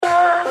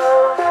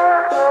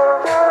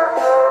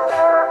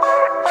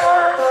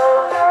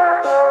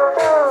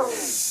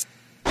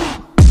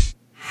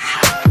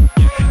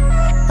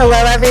Hello,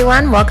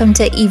 everyone. Welcome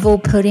to Evil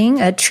Pudding,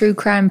 a true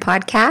crime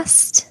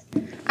podcast.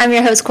 I'm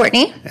your host,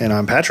 Courtney. And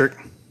I'm Patrick.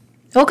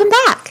 Welcome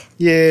back.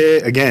 Yeah,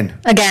 again.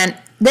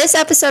 This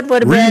episode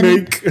would have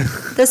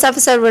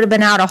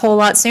been out a whole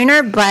lot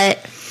sooner,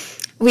 but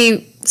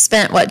we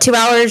spent 2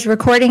 hours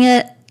recording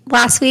it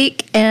last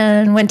week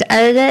and went to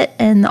edit it,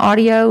 and the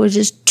audio was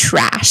just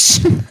trash.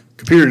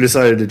 Computer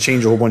decided to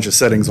change a whole bunch of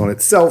settings on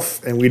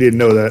itself, and we didn't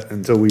know that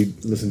until we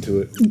listened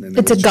to it.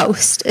 It's a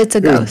ghost. It's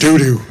a ghost.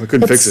 Doo-doo. I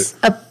couldn't fix it.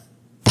 A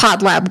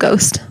pod lab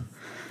ghost.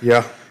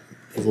 Yeah.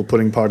 Evil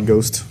Pudding pod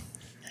ghost.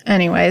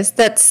 Anyways,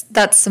 that's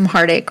some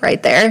heartache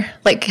right there.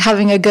 Like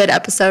having a good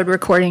episode,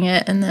 recording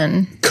it, and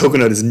then...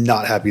 Coconut is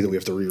not happy that we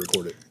have to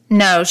re-record it.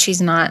 No,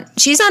 she's not.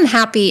 She's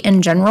unhappy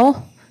in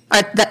general.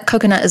 That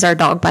Coconut is our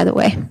dog, by the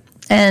way.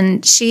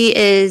 And she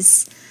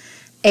is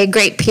a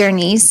Great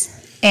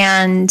Pyrenees,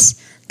 and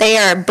they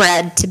are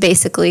bred to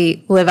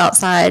basically live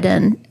outside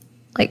and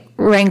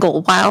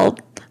wrangle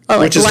wild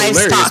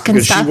livestock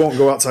and stuff. She won't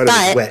go outside if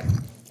it's wet.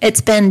 It's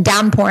been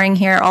downpouring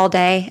here all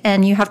day,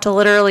 and you have to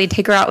literally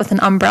take her out with an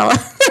umbrella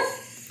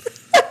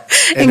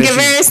and give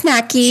her a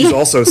snacky. She's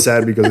also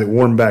sad because it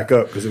warmed back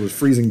up because it was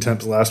freezing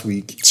temps last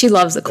week. She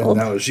loves the cold.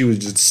 And she was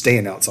just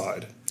staying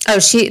outside. Oh,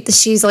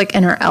 she's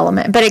in her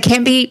element, but it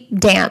can't be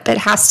damp. It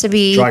has to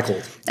be dry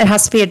cold. It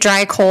has to be a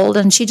dry cold,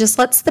 and she just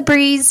lets the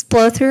breeze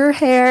blow through her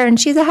hair, and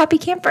she's a happy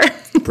camper.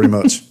 Pretty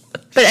much.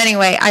 But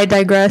anyway, I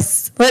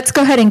digress. Let's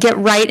go ahead and get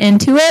right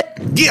into it.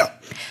 Yeah.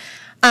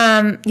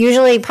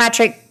 Usually,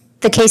 Patrick,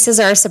 the cases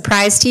are a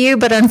surprise to you,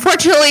 but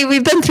unfortunately,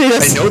 we've been through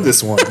this. I know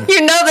this one.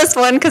 You know this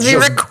one because we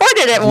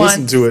recorded it once.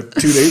 Listened to it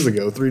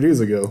 3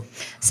 days ago.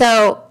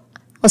 So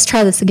let's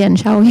try this again,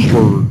 shall we?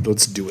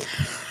 Let's do it.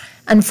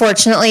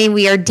 Unfortunately,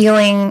 we are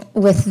dealing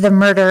with the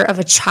murder of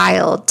a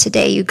child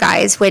today, you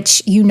guys,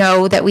 which you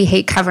know that we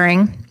hate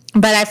covering.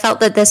 But I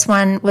felt that this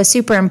one was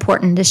super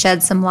important to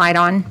shed some light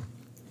on.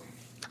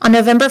 On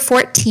November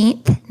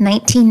 14th,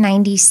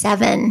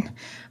 1997,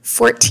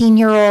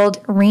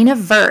 14-year-old Reena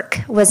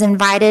Virk was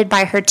invited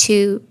by her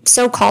two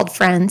so-called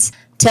friends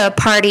to a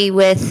party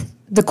with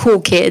the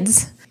cool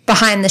kids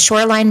behind the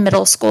Shoreline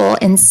Middle School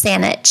in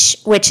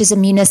Saanich, which is a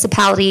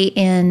municipality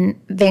in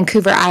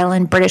Vancouver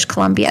Island, British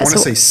Columbia. I want to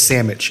say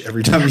Sandwich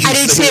every time you say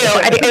it.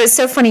 I do too. It was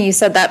so funny you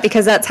said that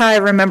because that's how I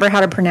remember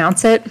how to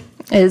pronounce it,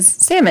 is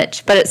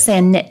Sandwich, but it's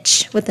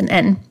Saanich with an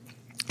N.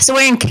 So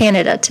we're in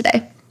Canada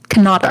today.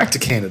 Canada. Back to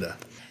Canada.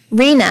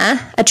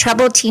 Reena, a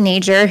troubled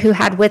teenager who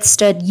had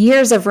withstood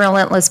years of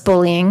relentless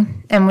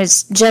bullying and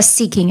was just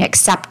seeking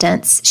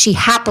acceptance, she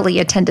happily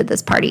attended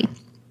this party.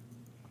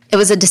 It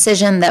was a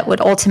decision that would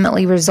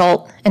ultimately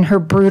result in her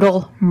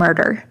brutal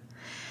murder.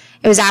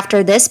 It was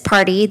after this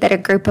party that a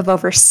group of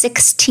over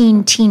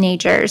 16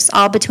 teenagers,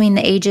 all between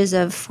the ages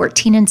of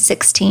 14 and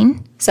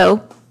 16,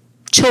 so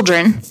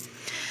children,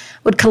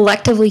 would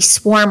collectively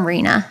swarm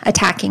Reena,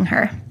 attacking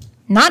her.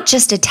 Not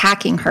just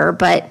attacking her,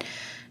 but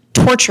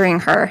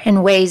torturing her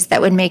in ways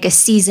that would make a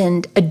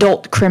seasoned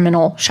adult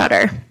criminal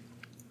shudder.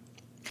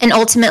 And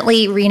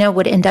ultimately, Reena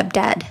would end up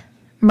dead,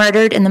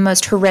 murdered in the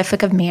most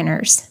horrific of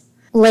manners.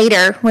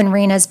 Later, when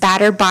Reena's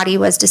battered body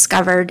was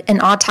discovered,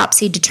 an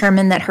autopsy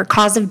determined that her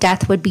cause of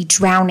death would be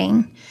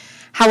drowning.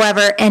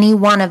 However, any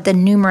one of the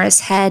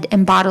numerous head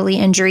and bodily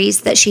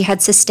injuries that she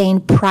had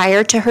sustained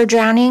prior to her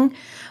drowning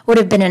would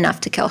have been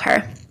enough to kill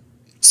her.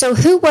 So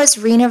who was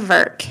Reena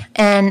Virk,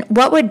 and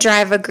what would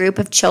drive a group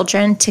of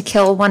children to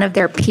kill one of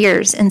their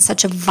peers in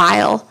such a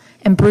vile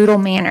and brutal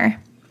manner?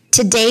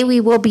 Today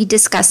we will be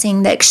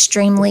discussing the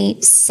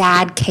extremely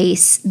sad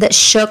case that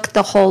shook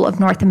the whole of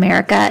North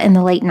America in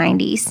the late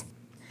 90s.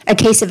 A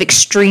case of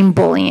extreme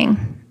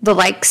bullying, the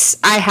likes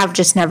I have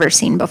just never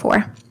seen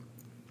before.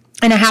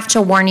 And I have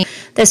to warn you,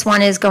 this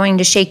one is going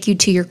to shake you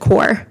to your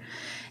core.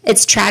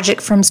 It's tragic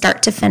from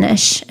start to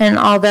finish, and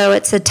although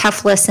it's a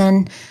tough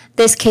listen,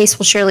 this case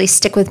will surely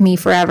stick with me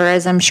forever,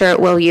 as I'm sure it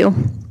will you.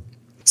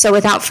 So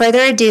without further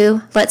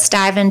ado, let's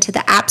dive into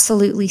the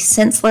absolutely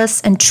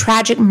senseless and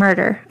tragic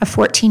murder of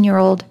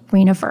 14-year-old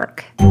Reena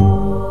Virk.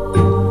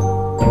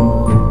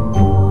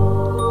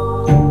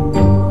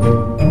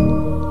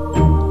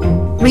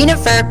 Reena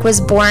Virk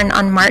was born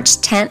on March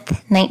 10th,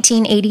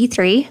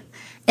 1983,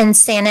 in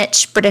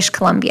Saanich, British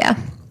Columbia.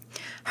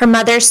 Her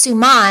mother,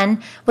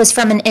 Suman, was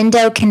from an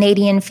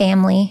Indo-Canadian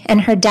family,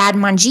 and her dad,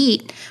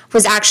 Manjeet,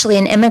 was actually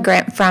an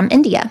immigrant from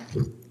India.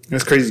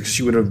 That's crazy because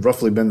she would have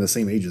roughly been the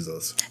same age as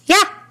us.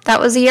 Yeah,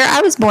 that was the year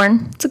I was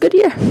born. It's a good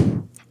year.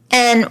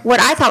 And what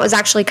I thought was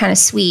actually kind of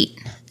sweet,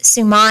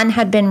 Suman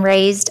had been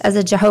raised as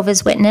a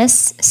Jehovah's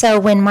Witness, so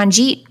when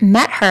Manjeet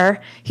met her,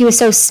 he was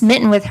so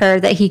smitten with her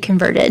that he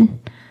converted.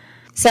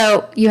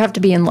 So you have to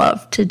be in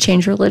love to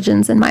change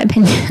religions, in my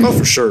opinion. Oh,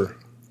 for sure.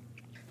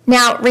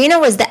 Now, Reena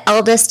was the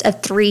eldest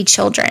of 3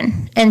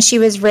 children, and she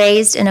was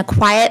raised in a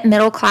quiet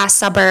middle-class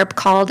suburb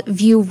called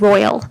View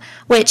Royal,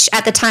 which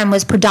at the time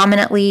was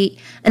predominantly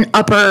an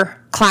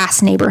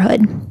upper-class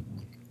neighborhood.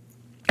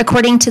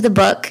 According to the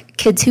book,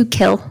 Kids Who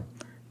Kill,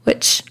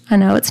 which I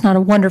know it's not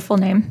a wonderful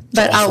name,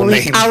 but I'll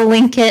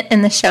link it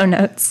in the show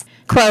notes.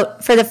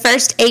 Quote, "For the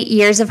first 8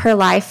 years of her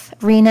life,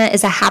 Reena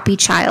is a happy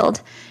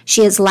child.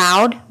 She is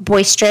loud,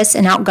 boisterous,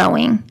 and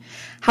outgoing.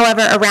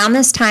 However, around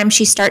this time,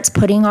 she starts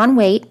putting on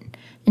weight,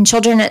 and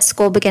children at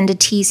school begin to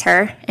tease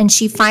her, and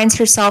she finds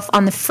herself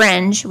on the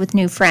fringe with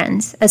new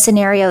friends, a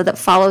scenario that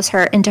follows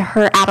her into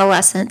her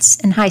adolescence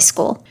and high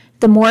school.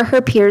 The more her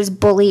peers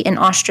bully and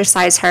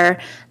ostracize her,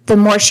 the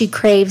more she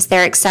craves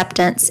their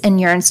acceptance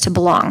and yearns to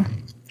belong."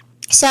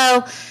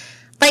 So,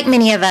 like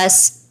many of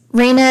us,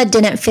 Reena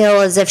didn't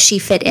feel as if she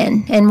fit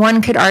in, and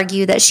one could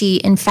argue that she,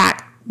 in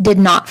fact, did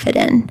not fit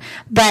in,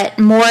 but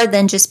more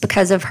than just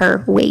because of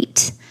her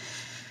weight.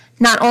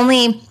 Not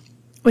only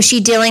was she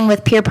dealing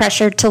with peer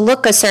pressure to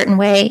look a certain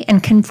way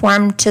and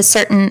conform to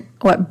certain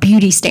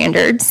beauty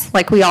standards,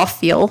 like we all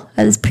feel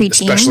as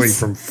preteens. Especially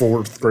from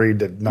 4th grade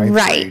to 9th grade.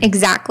 Right,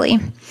 exactly.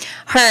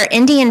 Her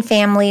Indian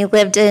family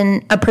lived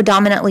in a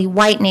predominantly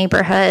white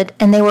neighborhood,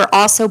 and they were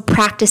also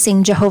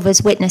practicing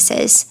Jehovah's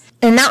Witnesses.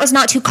 And that was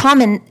not too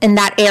common in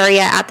that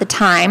area at the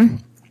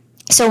time.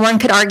 So one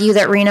could argue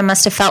that Reena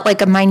must have felt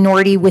like a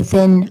minority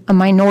within a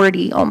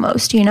minority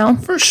almost, you know?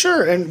 For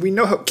sure. And we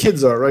know how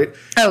kids are, right?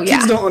 Oh, yeah.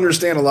 Kids don't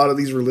understand a lot of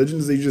these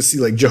religions. They just see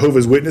like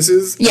Jehovah's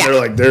Witnesses. Yeah. They're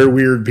like, they're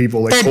weird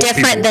people. Like, they're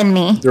different than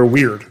me. They're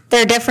weird.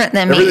 They're different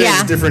than Everything me,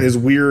 yeah. is different is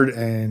weird.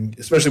 And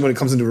especially when it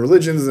comes into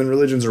religions, then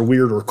religions are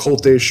weird or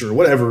cultish or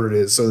whatever it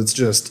is. So it's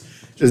just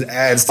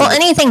adds to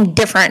anything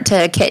different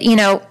to a kid, you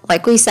know,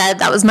 like we said,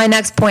 that was my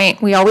next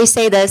point. We always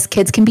say this,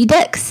 kids can be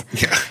dicks.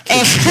 Yeah,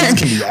 kids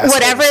can be assholes.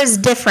 Whatever is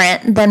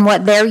different than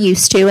what they're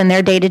used to in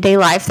their day-to-day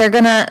life, they're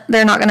not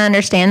gonna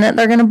understand that,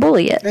 they're gonna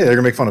bully it. Yeah, they're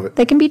gonna make fun of it.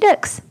 They can be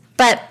dicks.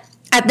 But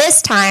at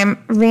this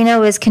time, Reena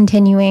was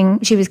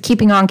continuing, she was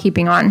keeping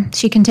on.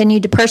 She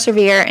continued to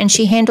persevere, and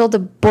she handled the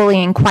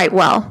bullying quite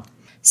well.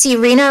 See,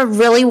 Reena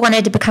really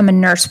wanted to become a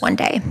nurse one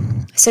day,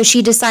 so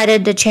she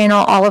decided to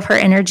channel all of her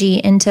energy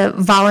into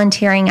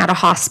volunteering at a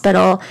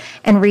hospital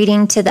and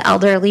reading to the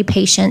elderly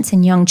patients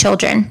and young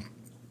children.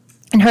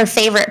 And her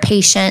favorite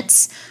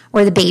patients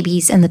were the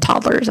babies and the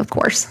toddlers, of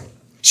course.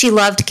 She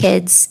loved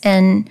kids,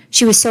 and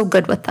she was so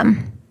good with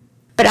them.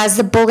 But as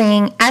the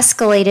bullying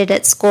escalated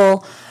at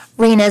school,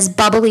 Reena's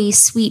bubbly,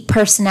 sweet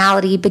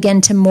personality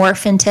began to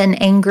morph into an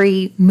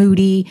angry,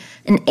 moody,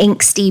 and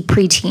angsty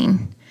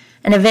preteen.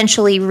 And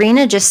eventually,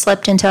 Reena just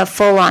slipped into a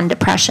full-on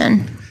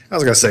depression. I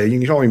was going to say, you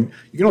can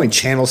only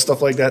channel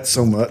stuff like that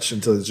so much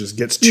until it just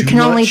gets too much. You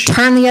can only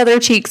turn the other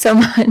cheek so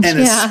much. And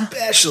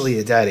especially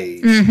at that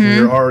age, when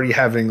you're already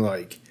having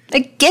like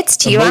it gets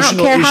to you. I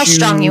don't care how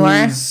strong you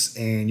are.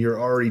 And you're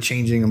already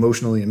changing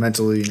emotionally and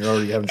mentally, and you're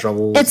already having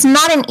trouble. It's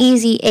not an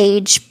easy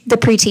age, the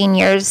preteen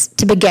years,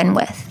 to begin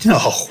with. No,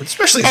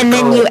 especially and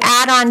then you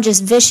add on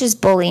just vicious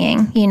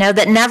bullying, you know,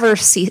 that never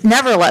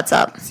lets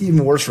up. It's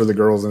even worse for the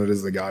girls than it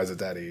is the guys at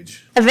that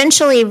age.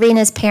 Eventually,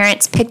 Reena's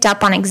parents picked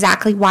up on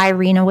exactly why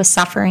Reena was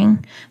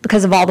suffering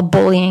because of all the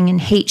bullying and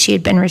hate she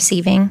had been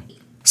receiving.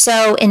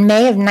 So in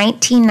May of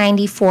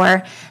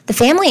 1994, the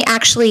family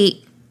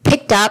actually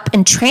picked up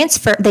and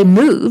they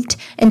moved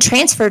and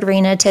transferred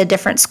Reena to a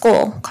different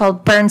school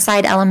called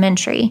Burnside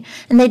Elementary.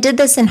 And they did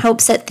this in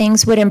hopes that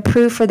things would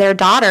improve for their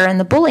daughter and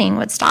the bullying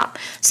would stop.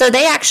 So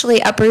they actually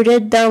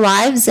uprooted their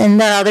lives and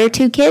the other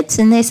two kids,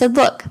 and they said,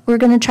 look, we're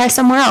going to try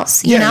somewhere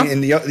else. You know?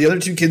 And the other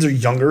two kids are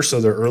younger, so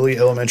they're early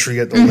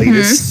elementary at the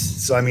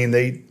latest. So, I mean,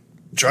 they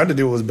tried to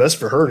do what was best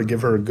for her to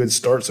give her a good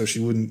start so she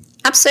wouldn't.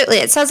 Absolutely.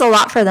 It says a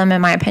lot for them,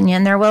 in my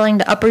opinion. They're willing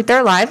to uproot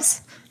their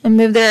lives and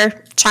move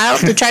their child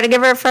to try to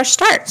give her a fresh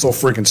start. So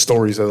freaking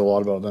story says a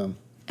lot about them.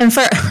 And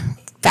for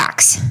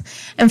facts.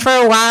 And for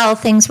a while,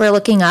 things were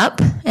looking up,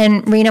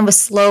 and Reena was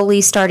slowly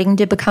starting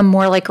to become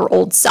more like her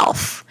old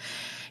self.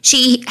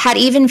 She had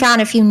even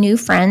found a few new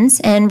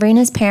friends, and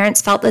Reena's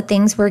parents felt that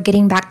things were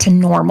getting back to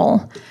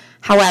normal.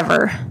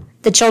 However,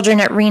 the children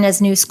at Reena's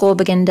new school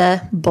began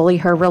to bully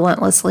her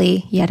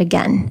relentlessly yet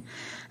again.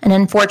 And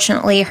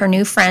unfortunately, her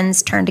new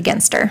friends turned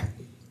against her.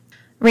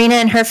 Reena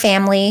and her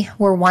family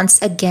were once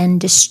again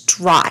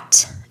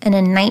distraught, and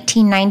in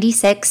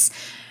 1996,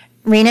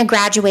 Reena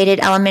graduated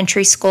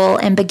elementary school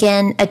and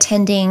began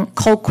attending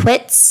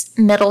Colquitt's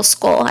Middle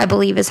School, I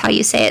believe is how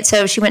you say it.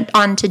 So she went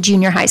on to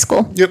junior high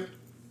school. Yep.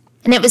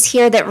 And it was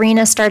here that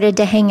Reena started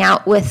to hang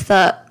out with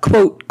the,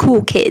 quote,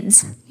 cool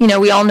kids. You know,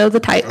 we all know the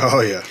type.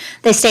 Oh, yeah.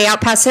 They stay out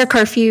past their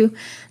curfew.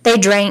 They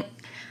drank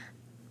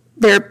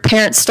their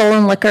parents'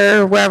 stolen liquor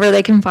or wherever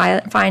they can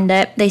find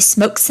it. They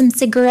smoke some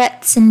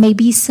cigarettes and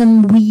maybe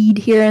some weed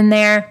here and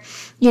there.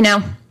 You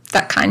know,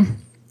 that kind.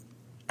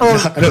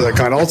 I know that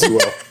kind all too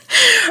well.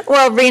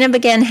 Well, Reena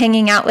began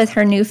hanging out with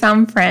her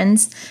newfound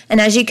friends,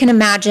 and as you can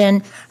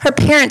imagine, her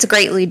parents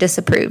greatly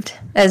disapproved,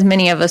 as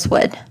many of us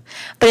would.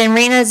 But in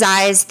Reena's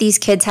eyes, these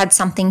kids had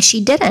something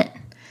she didn't.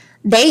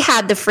 They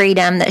had the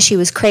freedom that she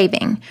was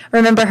craving.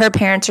 Remember, her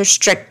parents are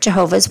strict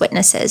Jehovah's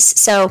Witnesses,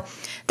 so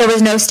there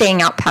was no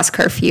staying out past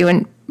curfew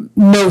and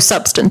no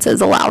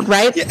substances allowed,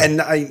 right? Yeah,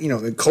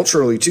 and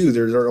culturally too,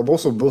 they're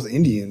also both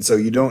Indian, so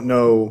you don't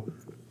know,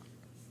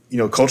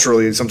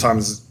 culturally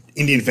sometimes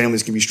Indian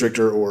families can be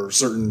stricter or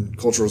certain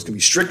cultures can be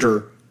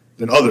stricter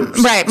than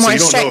others. Right, so more you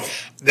don't strict. know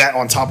if that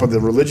on top of the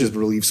religious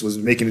beliefs was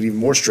making it even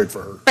more strict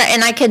for her. Right,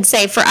 and I could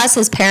say for us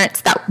as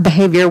parents, that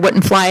behavior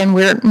wouldn't fly, and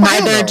we're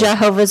neither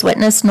Jehovah's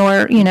Witness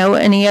nor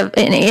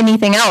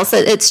anything else.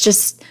 It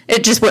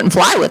just wouldn't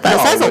fly with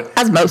us,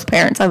 as most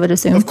parents, I would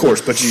assume. Of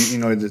course, but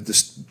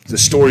the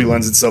story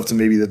lends itself to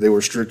maybe that they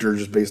were stricter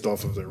just based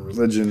off of their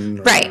religion,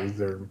 or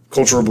their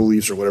cultural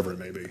beliefs, or whatever it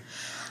may be.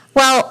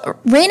 Well,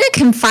 Reena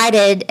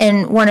confided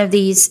in one of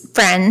these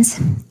friends,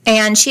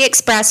 and she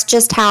expressed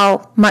just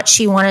how much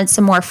she wanted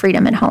some more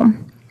freedom at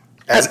home.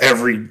 As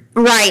every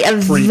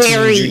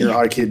junior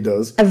high kid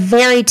does. A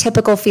very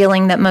typical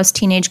feeling that most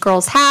teenage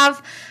girls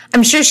have.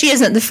 I'm sure she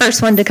isn't the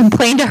first one to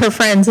complain to her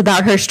friends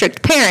about her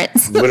strict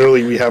parents.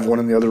 Literally, we have one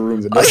in the other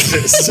room that does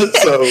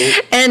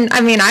this. And,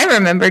 I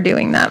remember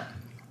doing that.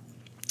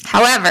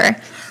 However,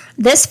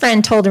 this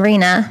friend told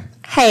Reena,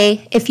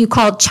 hey, if you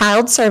called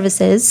child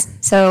services,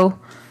 so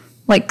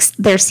like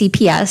their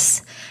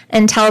CPS,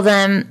 and tell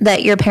them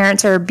that your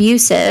parents are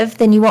abusive,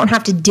 then you won't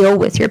have to deal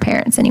with your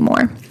parents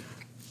anymore.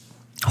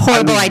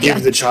 Horrible idea.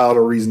 Give the child a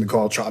reason to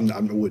call child.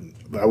 I wouldn't.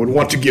 But I would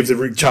want to give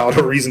the child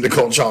a reason to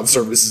call child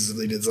services if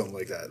they did something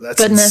like that.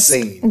 That's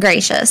insane.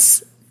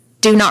 Gracious.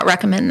 Do not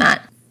recommend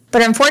that.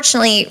 But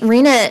unfortunately,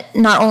 Reena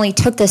not only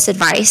took this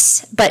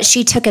advice, but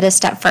she took it a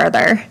step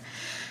further.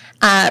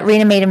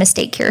 Reena made a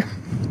mistake here.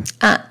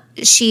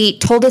 She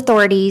told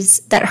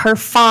authorities that her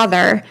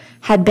father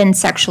had been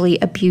sexually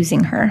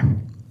abusing her.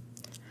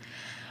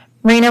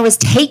 Reena was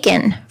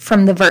taken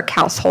from the Virk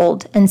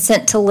household and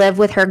sent to live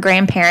with her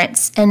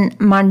grandparents, and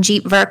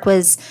Manjeet Virk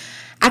was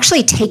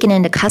actually taken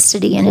into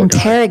custody and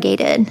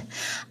interrogated.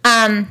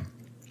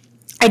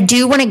 I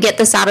do want to get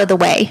this out of the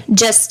way,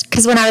 just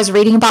because when I was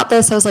reading about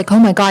this, I was like, oh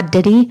my God,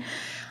 did he?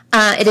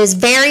 It is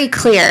very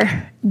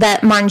clear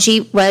that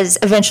Manjeet was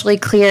eventually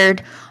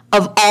cleared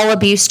of all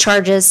abuse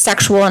charges,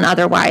 sexual and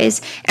otherwise,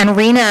 and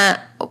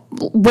Reena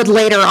would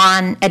later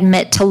on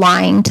admit to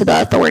lying to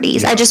the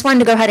authorities. Yeah. I just wanted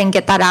to go ahead and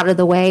get that out of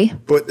the way.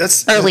 But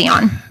that's early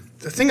on.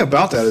 The thing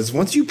about that is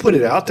once you put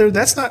it out there,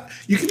 that's not,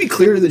 you can be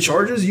clear of the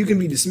charges, you can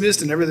be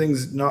dismissed and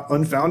everything's not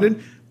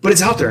unfounded, but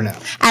it's out there now.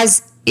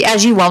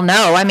 As you well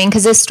know,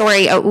 because this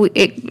story,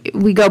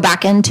 we go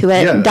back into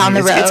it down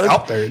the road. It's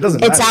out there. It doesn't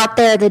matter. It's out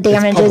there. The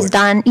damage is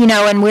done.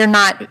 And we're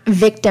not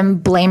victim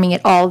blaming it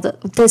all.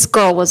 This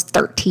girl was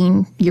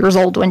 13 years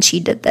old when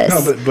she did this.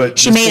 No, but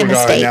she made a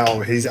mistake.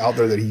 Now he's out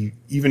there that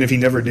even if he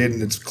never did,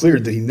 and it's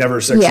cleared that he never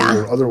sexually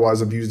or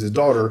otherwise abused his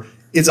daughter,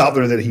 it's out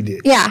there that he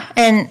did. Yeah,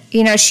 and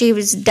she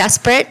was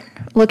desperate,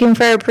 looking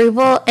for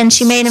approval, and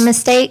she made a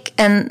mistake.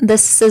 And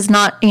this is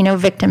not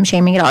victim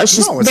shaming at all. It's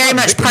just very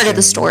much part of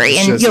the story,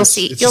 and you'll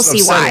see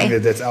why.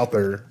 That's out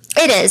there.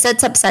 It is.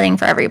 It's upsetting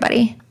for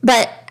everybody.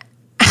 But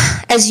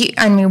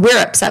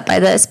we're upset by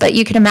this, but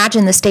you can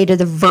imagine the state of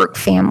the Virk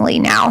family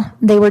now.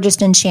 They were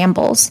just in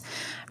shambles.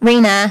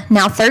 Reena,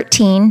 now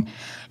 13,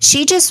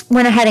 she just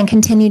went ahead and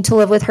continued to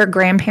live with her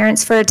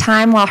grandparents for a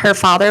time while her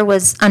father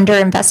was under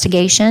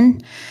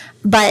investigation.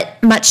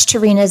 But much to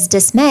Reena's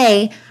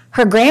dismay,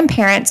 her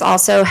grandparents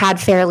also had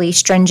fairly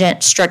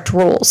strict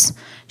rules.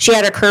 She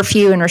had a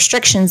curfew and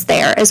restrictions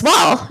there as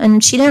well,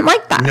 and she didn't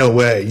like that. No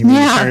way. You mean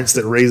the parents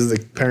that raised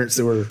the parents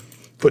that were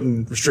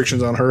putting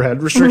restrictions on her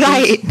had restrictions?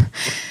 Right.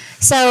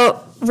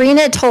 So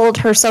Reena told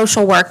her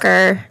social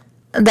worker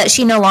that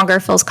she no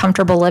longer feels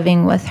comfortable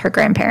living with her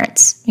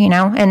grandparents,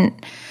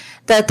 and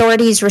the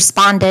authorities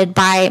responded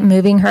by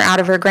moving her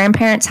out of her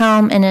grandparents'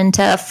 home and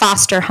into a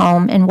foster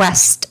home in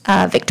West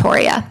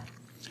Victoria.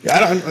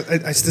 Yeah,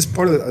 this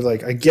part of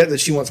it, I get that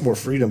she wants more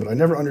freedom, but I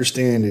never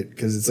understand it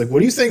because it's like, what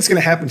do you think is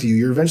going to happen to you?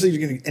 You're eventually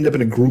going to end up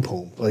in a group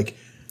home.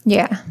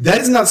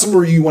 That is not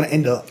somewhere you want to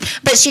end up.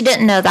 But she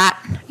didn't know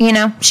that,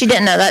 She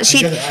didn't know that.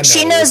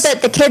 She knows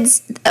that the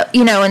kids,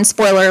 and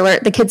spoiler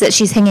alert, the kids that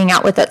she's hanging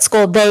out with at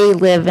school, they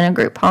live in a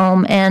group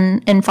home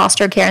and in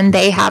foster care, and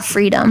they have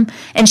freedom.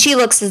 And she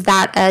looks at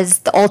that as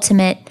the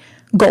ultimate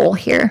goal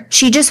here.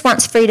 She just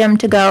wants freedom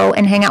to go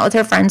and hang out with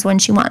her friends when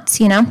she wants,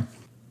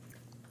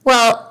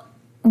 Well,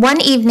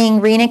 one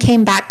evening, Reena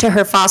came back to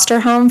her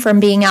foster home from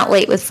being out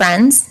late with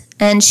friends,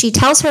 and she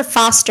tells her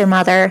foster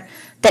mother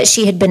that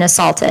she had been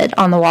assaulted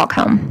on the walk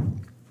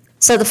home.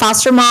 So the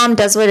foster mom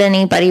does what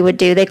anybody would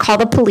do. They call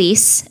the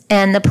police,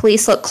 and the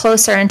police look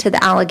closer into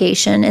the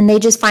allegation, and they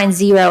just find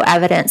zero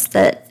evidence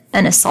that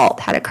an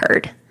assault had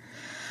occurred.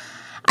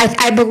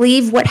 I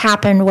believe what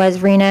happened was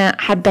Reena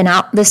had been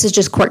out. This is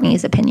just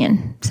Courtney's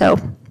opinion, so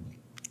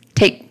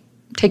take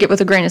it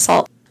with a grain of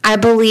salt. I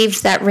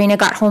believed that Reena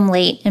got home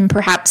late and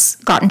perhaps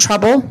got in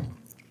trouble.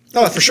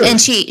 Oh, for sure. And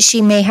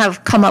she may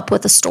have come up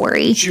with a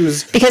story.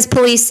 Because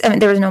police,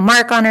 there was no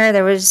mark on her.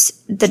 There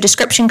was the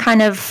description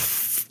kind of,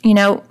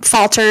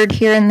 faltered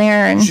here and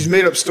there. And she's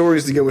made up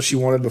stories to get what she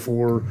wanted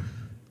before.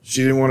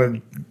 She didn't want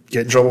to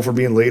get in trouble for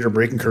being late or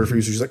breaking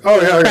curfew. So she's like,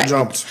 oh, yeah, I got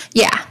jumped.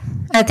 Yeah,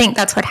 I think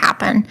that's what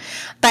happened.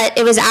 But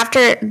it was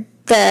after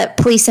the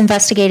police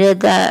investigated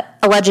the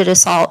alleged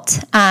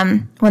assault.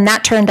 When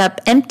that turned up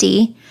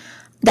empty,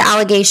 the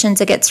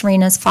allegations against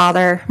Reena's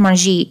father,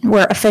 Manjeet,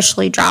 were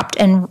officially dropped,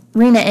 and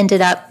Reena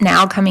ended up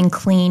now coming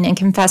clean and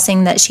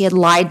confessing that she had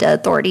lied to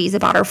authorities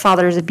about her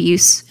father's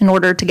abuse in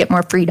order to get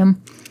more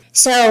freedom.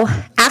 So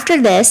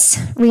after this,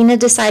 Reena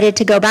decided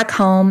to go back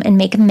home and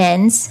make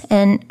amends,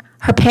 and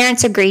her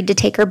parents agreed to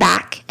take her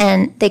back,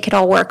 and they could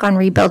all work on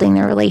rebuilding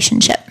their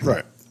relationship.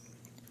 Right.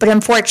 But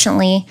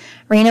unfortunately,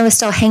 Reena was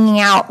still hanging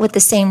out with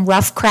the same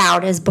rough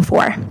crowd as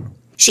before.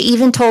 She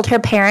even told her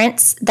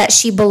parents that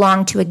she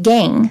belonged to a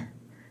gang.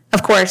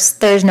 Of course,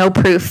 there's no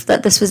proof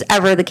that this was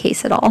ever the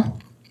case at all.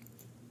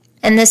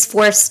 And this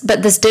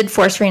did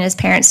force Reena's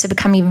parents to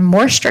become even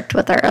more strict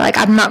with her. Like,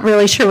 I'm not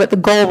really sure what the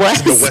goal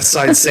was. The West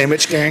Side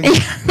Sandwich Gang?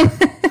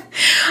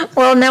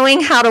 Well,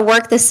 knowing how to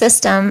work the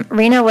system,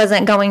 Reena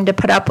wasn't going to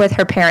put up with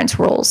her parents'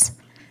 rules.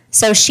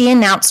 So she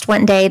announced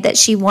one day that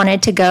she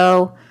wanted to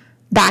go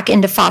back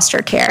into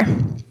foster care.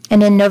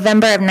 And in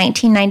November of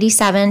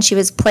 1997, she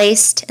was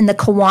placed in the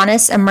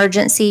Kiwanis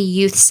Emergency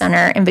Youth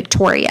Center in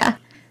Victoria.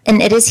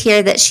 And it is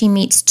here that she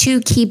meets two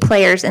key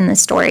players in the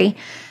story,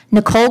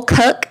 Nicole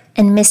Cook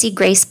and Missy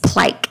Grace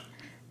Pike.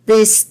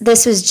 This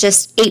was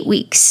just 8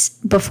 weeks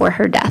before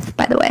her death,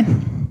 by the way.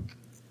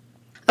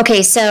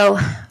 Okay, so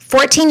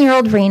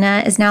 14-year-old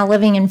Reena is now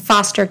living in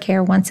foster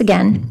care once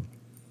again.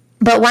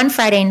 But one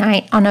Friday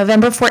night, on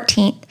November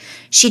 14th,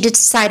 she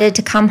decided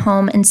to come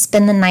home and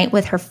spend the night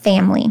with her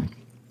family.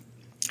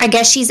 I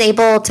guess she's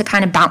able to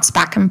kind of bounce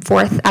back and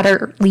forth at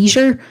her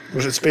leisure.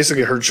 Which it's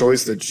basically her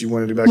choice that she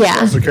wanted to be back to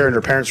foster care, and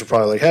her parents were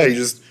probably like, hey,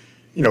 just,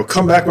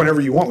 come back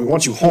whenever you want. We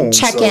want you home.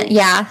 Check in,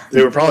 yeah.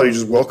 They were probably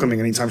just welcoming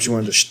anytime she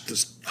wanted to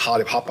just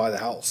hop by the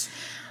house.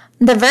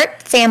 The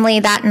Virk family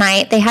that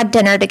night, they had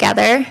dinner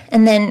together,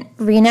 and then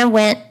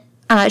Reena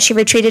she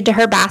retreated to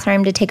her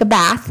bathroom to take a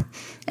bath.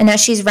 And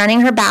as she's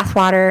running her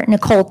bathwater,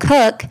 Nicole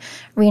Cook,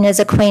 Reena's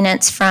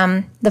acquaintance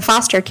from the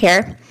foster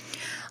care,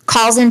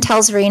 calls and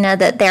tells Reena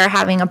that they're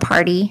having a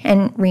party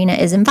and Reena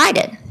is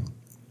invited.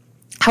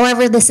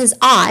 However, this is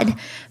odd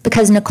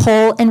because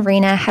Nicole and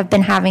Reena have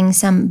been having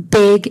some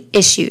big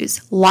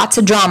issues, lots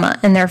of drama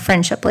in their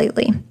friendship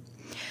lately.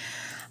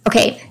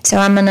 Okay, so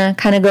I'm going to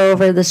kind of go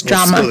over this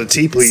drama. Spill the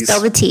tea, please.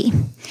 Spill the tea.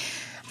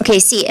 Okay,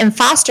 see, in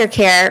foster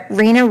care,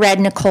 Reena read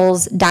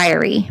Nicole's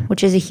diary,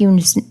 which is a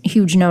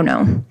huge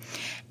no-no.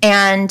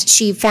 And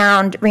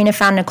Reena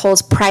found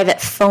Nicole's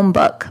private phone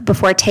book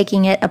before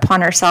taking it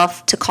upon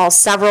herself to call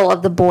several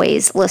of the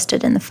boys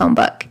listed in the phone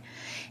book.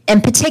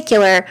 In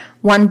particular,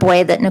 one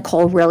boy that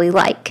Nicole really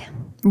liked.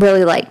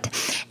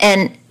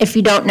 And if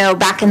you don't know,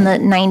 back in the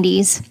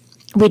 90s,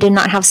 we did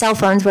not have cell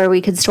phones where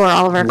we could store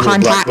all of our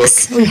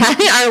contacts. We had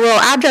our little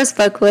address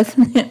book with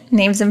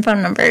names and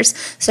phone numbers.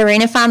 So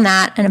Reena found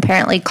that and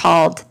apparently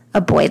called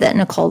a boy that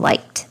Nicole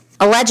liked.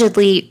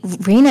 Allegedly,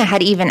 Reena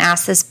had even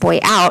asked this boy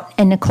out,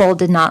 and Nicole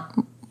did not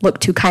look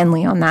too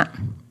kindly on that.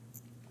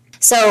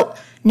 So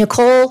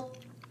Nicole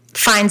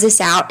finds this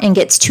out and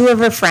gets two of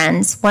her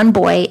friends, one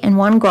boy and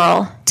one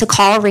girl, to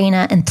call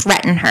Reena and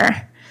threaten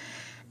her.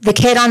 The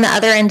kid on the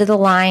other end of the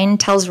line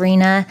tells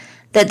Reena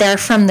that they're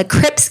from the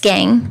Crips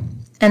gang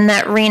and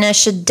that Reena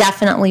should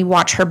definitely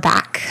watch her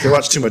back. They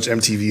watched too much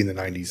MTV in the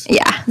 90s.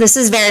 Yeah, this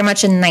is very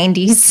much a 90s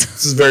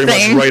This is very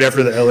much right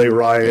after the LA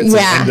riots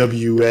and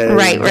NWA.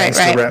 Right.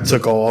 Rap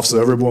took off,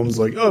 so everyone's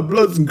like, oh,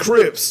 Bloods and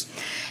Crips.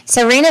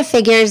 So Reena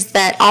figures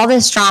that all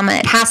this drama,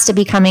 it has to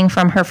be coming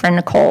from her friend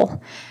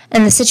Nicole.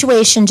 And the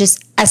situation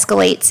just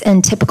escalates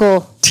in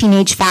typical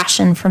teenage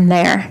fashion from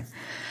there.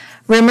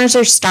 Rumors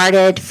are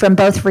started from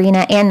both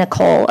Reena and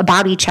Nicole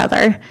about each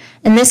other,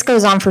 and this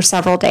goes on for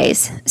several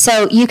days.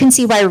 So you can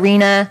see why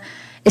Reena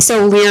is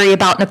so leery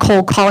about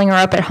Nicole calling her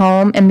up at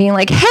home and being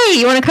like, hey,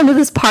 you want to come to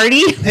this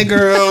party? Hey,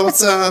 girl,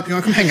 what's up? You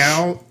want to come hang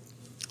out?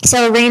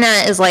 So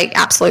Reena is like,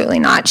 absolutely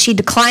not. She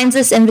declines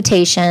this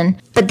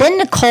invitation, but then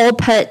Nicole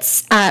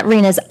puts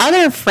Reena's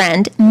other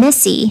friend,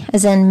 Missy,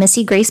 as in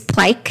Missy Grace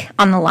Pike,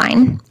 on the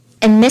line.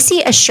 And Missy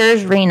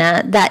assures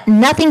Reena that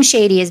nothing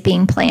shady is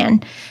being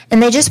planned,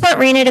 and they just want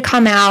Reena to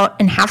come out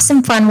and have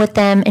some fun with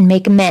them and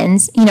make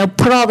amends,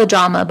 put all the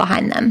drama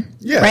behind them.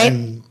 Yeah, right?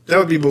 And that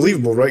would be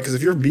believable, right? Because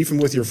if you're beefing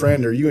with your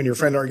friend or you and your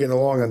friend aren't getting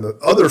along and the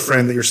other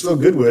friend that you're still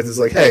good with is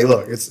like, hey,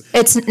 look,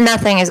 it's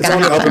nothing is going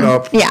to happen. Up and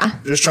up. Yeah.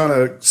 Just trying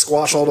to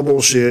squash all the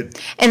bullshit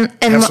and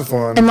have some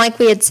fun. And like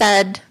we had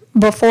said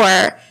before,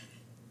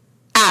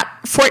 at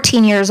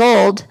 14 years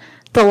old,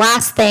 the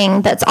last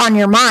thing that's on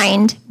your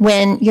mind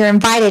when you're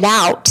invited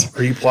out.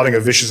 Are you plotting a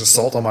vicious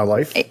assault on my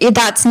life?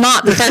 That's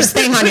not the first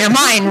thing on your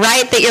mind,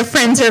 right? That your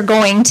friends are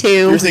going to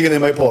You're thinking they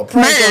might pull a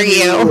prank on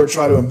you or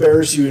try to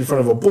embarrass you in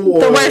front of a boy.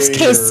 The worst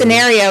case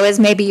scenario is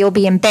maybe you'll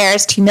be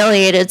embarrassed,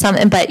 humiliated,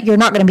 something, but you're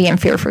not going to be in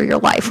fear for your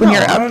life when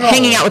you're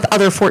hanging out with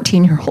other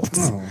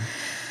 14-year-olds. No.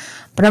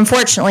 But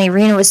unfortunately,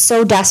 Reena was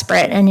so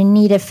desperate and in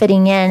need of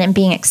fitting in and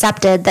being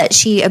accepted that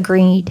she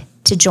agreed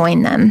to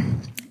join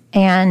them.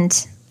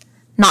 And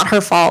not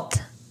her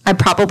fault. I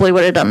probably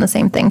would have done the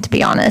same thing, to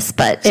be honest,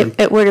 but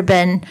it would have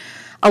been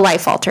a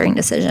life-altering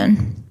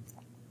decision.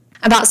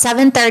 About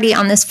 7:30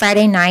 on this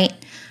Friday night,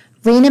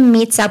 Reena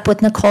meets up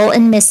with Nicole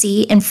and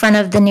Missy in front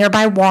of the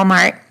nearby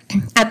Walmart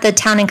at the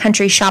Town and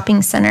Country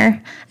Shopping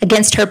Center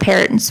against her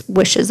parents'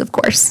 wishes, of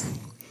course.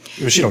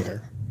 But she don't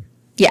care.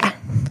 Yeah.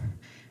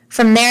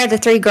 From there, the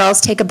three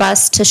girls take a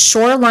bus to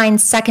Shoreline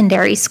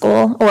Secondary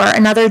School, or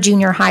another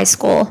junior high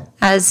school,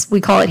 as we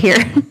call it here,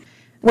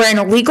 where an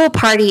illegal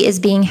party is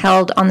being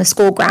held on the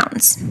school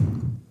grounds.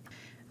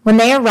 When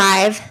they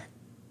arrive,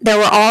 there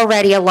were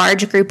already a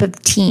large group of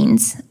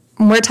teens.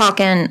 We're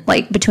talking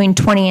like between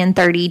 20 and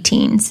 30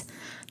 teens,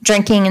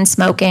 drinking and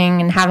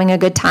smoking and having a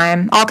good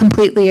time, all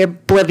completely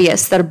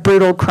oblivious that a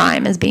brutal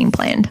crime is being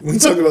planned. We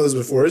talked about this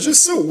before. It's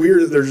just so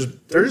weird that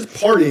they're just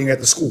partying at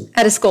the school.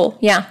 At a school,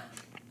 yeah.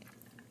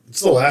 It's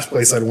the last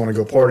place I'd want to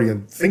go party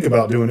and think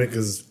about doing it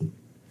because,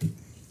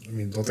 I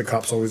mean, don't the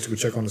cops always go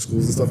check on the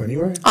schools and stuff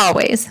anyway?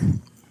 Always.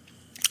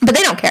 But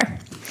they don't care.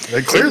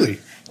 Clearly.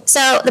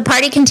 So the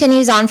party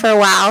continues on for a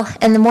while,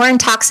 and the more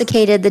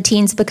intoxicated the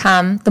teens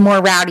become, the more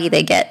rowdy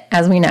they get,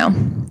 as we know.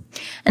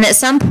 And at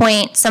some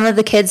point, some of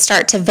the kids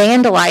start to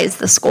vandalize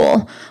the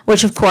school,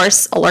 which of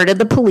course alerted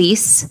the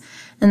police.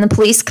 And the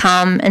police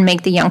come and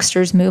make the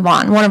youngsters move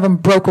on. One of them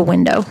broke a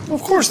window. Well,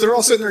 of course, they're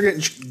all sitting there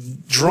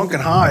getting drunk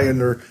and high,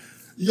 and they're,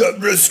 yeah,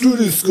 screw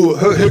this school,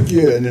 heck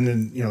yeah. And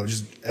then,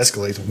 just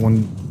escalates.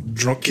 One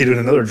drunk kid and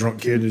another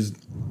drunk kid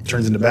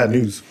turns into bad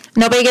news.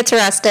 Nobody gets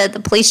arrested. The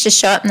police just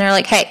show up, and they're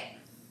like, hey,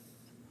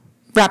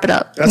 wrap it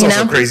up. That's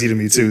also crazy to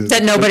me, too.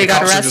 That nobody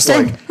got arrested.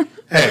 Just like,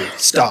 hey,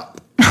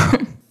 stop.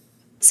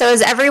 So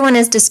as everyone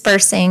is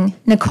dispersing,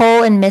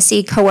 Nicole and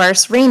Missy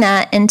coerce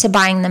Reena into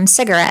buying them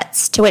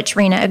cigarettes, to which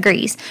Reena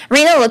agrees.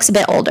 Reena looks a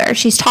bit older.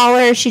 She's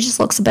taller. She just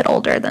looks a bit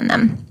older than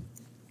them.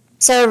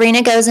 So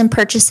Reena goes and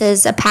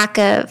purchases a pack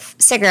of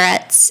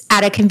cigarettes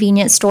at a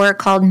convenience store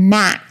called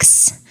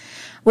Max,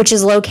 which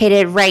is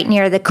located right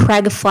near the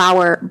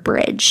Craigflower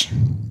Bridge.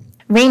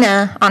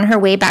 Reena, on her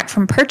way back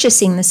from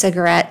purchasing the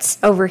cigarettes,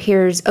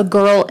 overhears a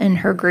girl in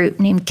her group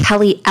named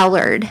Kelly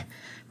Ellard,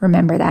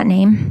 remember that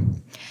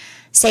name,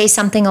 say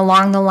something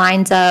along the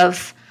lines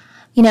of,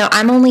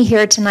 I'm only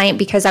here tonight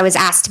because I was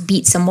asked to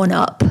beat someone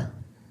up.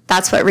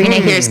 That's what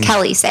Reena hears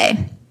Kelly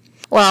say.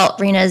 Well,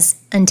 Reena's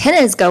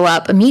antennas go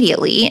up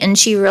immediately, and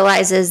she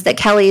realizes that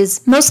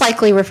Kelly's most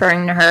likely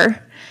referring to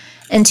her.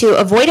 And to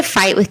avoid a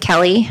fight with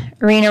Kelly,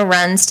 Reena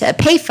runs to a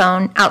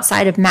payphone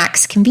outside of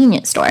Mac's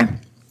convenience store.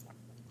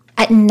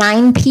 At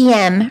 9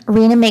 p.m.,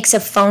 Reena makes a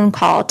phone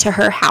call to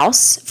her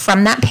house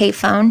from that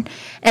payphone,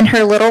 and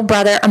her little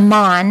brother,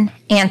 Aman,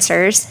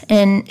 answers,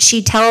 and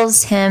she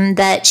tells him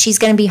that she's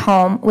going to be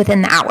home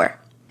within the hour.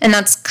 And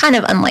that's kind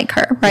of unlike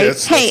her, right?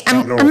 Yeah, hey,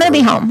 I'm going to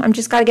be home. I'm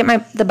just got to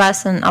get the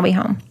bus, and I'll be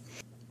home.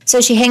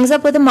 So she hangs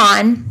up with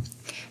Aman,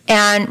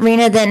 and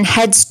Reena then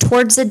heads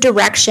towards the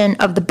direction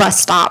of the bus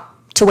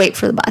stop to wait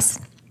for the bus.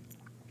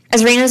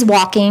 As Reena's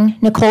walking,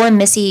 Nicole and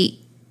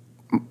Missy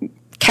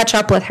catch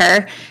up with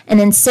her and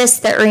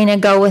insist that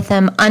Reena go with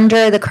them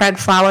under the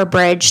Craigflower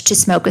Bridge to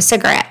smoke a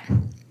cigarette.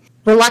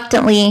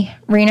 Reluctantly,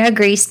 Reena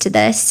agrees to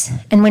this,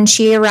 and when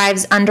she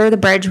arrives under the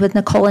bridge with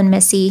Nicole and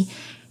Missy,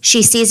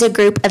 she sees a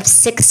group of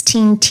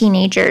 16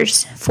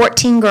 teenagers,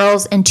 14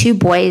 girls and 2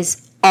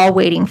 boys, all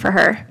waiting for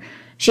her.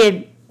 She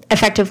had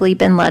effectively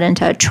been led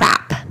into a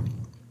trap.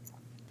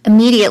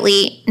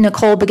 Immediately,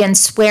 Nicole begins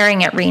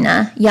swearing at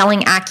Reena,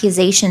 yelling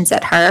accusations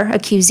at her,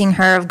 accusing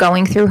her of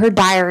going through her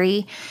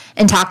diary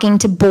and talking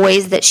to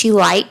boys that she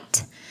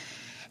liked.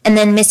 And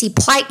then Missy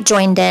Plight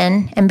joined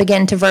in and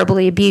began to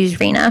verbally abuse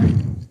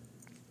Reena.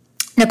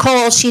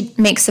 Nicole, she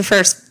makes the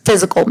first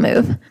physical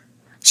move.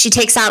 She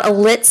takes out a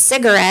lit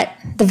cigarette,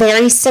 the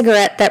very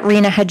cigarette that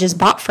Reena had just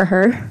bought for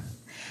her,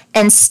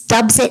 and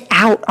stubs it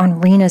out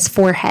on Reena's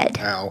forehead.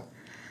 Ow.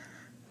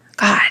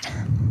 God.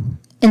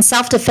 In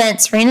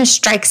self-defense, Reena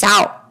strikes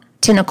out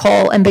to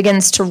Nicole and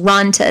begins to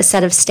run to a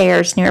set of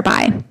stairs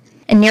nearby.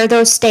 And near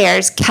those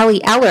stairs, Kelly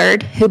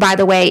Ellard, who, by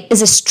the way,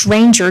 is a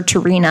stranger to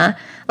Reena,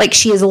 like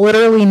she has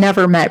literally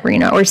never met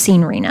Reena or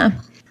seen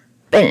Reena.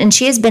 And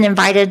she has been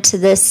invited to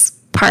this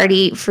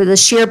party for the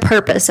sheer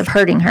purpose of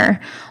hurting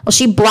her. Well,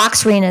 she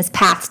blocks Reena's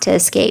path to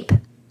escape.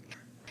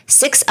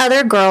 6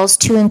 other girls,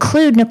 to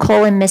include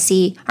Nicole and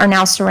Missy, are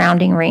now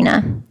surrounding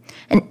Reena.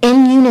 And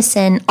in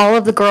unison, all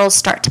of the girls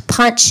start to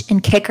punch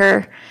and kick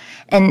her,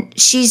 and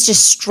she's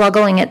just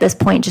struggling at this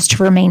point just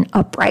to remain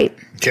upright.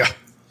 Yeah.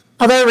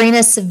 Although Reena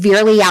is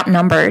severely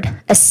outnumbered,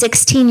 a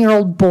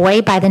 16-year-old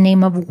boy by the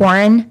name of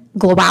Warren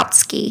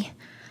Glowowski,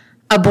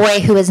 a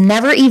boy who has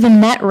never even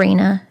met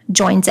Reena,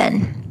 joins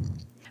in.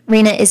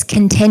 Reena is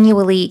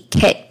continually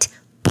kicked,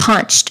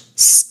 punched,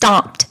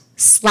 stomped,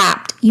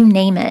 slapped, you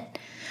name it.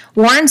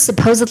 Warren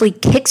supposedly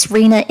kicks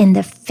Reena in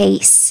the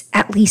face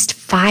at least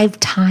 5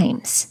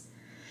 times.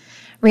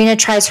 Reena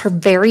tries her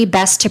very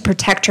best to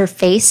protect her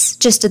face,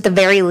 just at the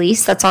very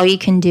least, that's all you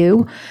can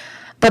do.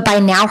 But by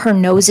now her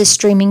nose is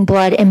streaming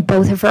blood and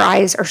both of her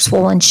eyes are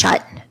swollen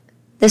shut.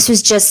 This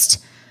was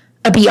just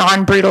a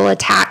beyond brutal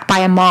attack by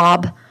a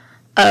mob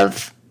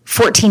of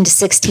 14 to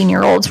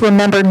 16-year-olds.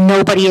 Remember,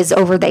 nobody is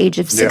over the age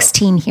of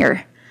 16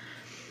 here.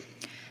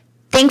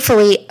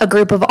 Thankfully, a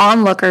group of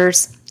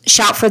onlookers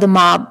shout for the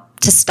mob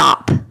to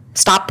stop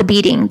the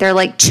beating. They're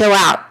like, chill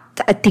out.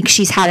 I think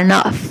she's had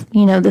enough.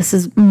 This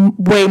is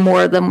way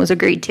more than was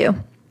agreed to.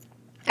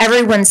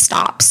 Everyone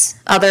stops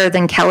other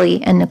than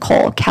Kelly and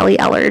Nicole, Kelly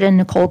Ellard and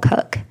Nicole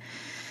Cook.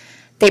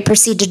 They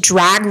proceed to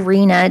drag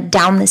Reena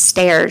down the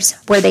stairs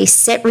where they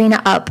sit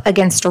Reena up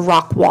against a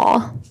rock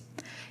wall.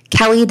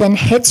 Kelly then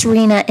hits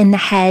Reena in the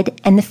head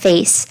and the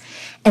face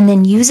and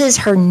then uses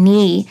her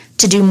knee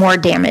to do more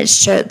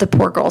damage to the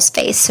poor girl's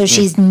face. So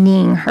she's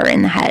kneeing her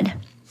in the head.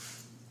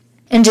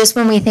 And just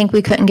when we think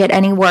we couldn't get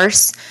any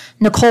worse,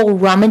 Nicole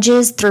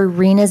rummages through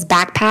Reena's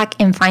backpack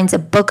and finds a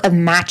book of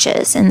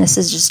matches. And this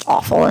is just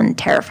awful and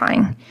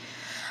terrifying.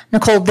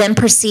 Nicole then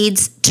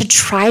proceeds to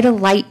try to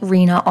light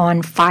Reena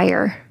on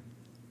fire,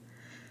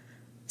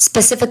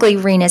 specifically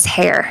Reena's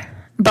hair.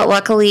 But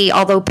luckily,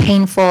 although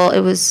painful, it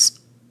was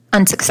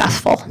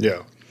unsuccessful.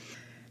 Yeah.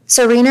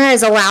 So Reena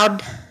is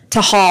allowed to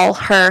haul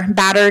her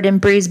battered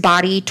and bruised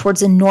body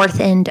towards the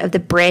north end of the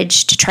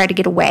bridge to try to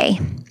get away.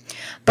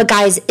 But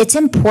guys, it's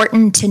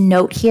important to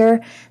note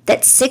here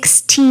that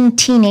 16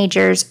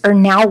 teenagers are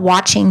now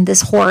watching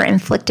this horror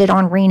inflicted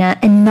on Reena,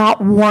 and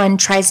not one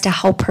tries to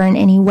help her in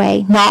any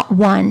way. Not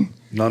one.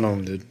 None of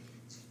them did.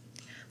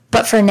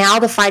 But for now,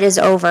 the fight is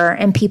over,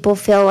 and people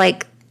feel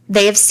like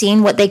they have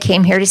seen what they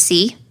came here to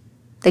see.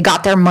 They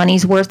got their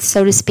money's worth,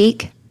 so to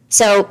speak.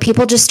 So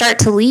people just start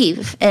to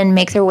leave and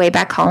make their way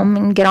back home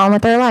and get on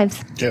with their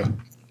lives. Yeah.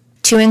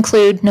 To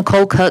include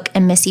Nicole Cook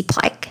and Missy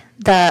Pike,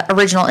 the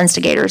original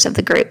instigators of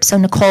the group. So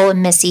Nicole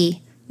and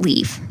Missy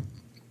leave.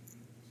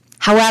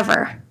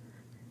 However,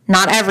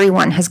 not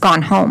everyone has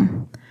gone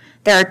home.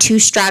 There are 2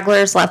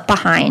 stragglers left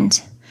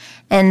behind,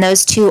 and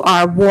those 2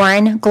 are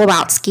Warren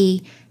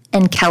Glowowski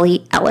and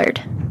Kelly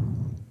Ellard.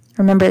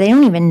 Remember, they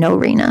don't even know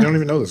Reena. They don't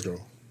even know this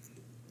girl.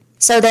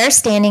 So they're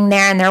standing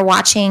there and they're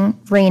watching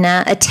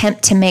Reena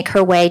attempt to make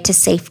her way to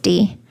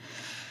safety.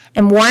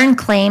 And Warren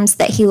claims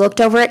that he looked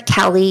over at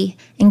Kelly,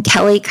 and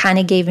Kelly kind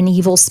of gave an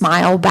evil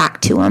smile back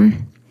to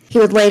him. He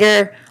would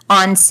later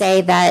on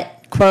say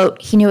that,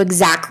 quote, he knew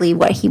exactly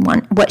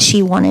what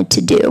she wanted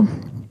to do.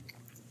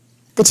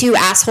 The 2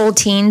 asshole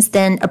teens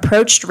then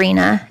approached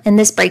Reena, and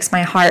this breaks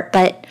my heart,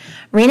 but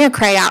Reena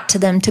cried out to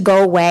them to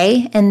go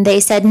away, and they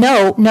said,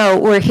 no,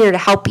 we're here to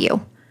help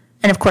you.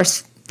 And of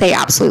course, they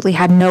absolutely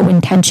had no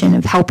intention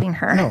of helping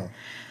her. No.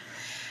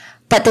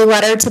 But they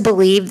led her to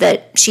believe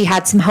that she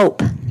had some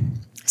hope.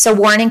 So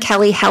Warren and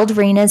Kelly held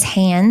Reena's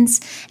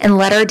hands and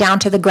led her down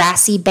to the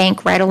grassy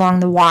bank right along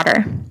the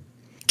water.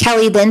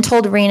 Kelly then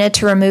told Reena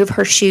to remove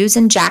her shoes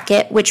and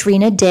jacket, which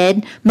Reena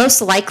did,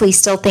 most likely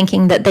still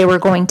thinking that they were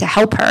going to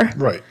help her.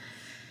 Right.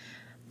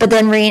 But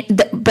then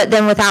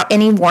without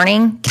any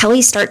warning,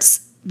 Kelly starts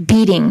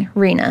beating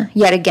Reena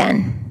yet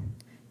again.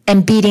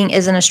 And beating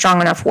isn't a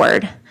strong enough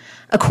word.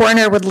 A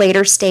coroner would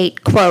later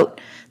state, quote,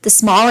 the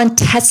small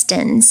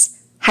intestines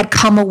had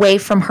come away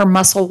from her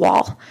muscle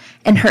wall,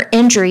 and her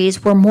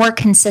injuries were more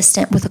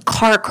consistent with a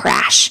car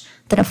crash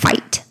than a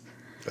fight.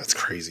 That's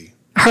crazy.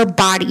 Her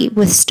body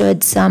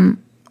withstood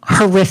some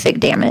horrific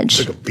damage.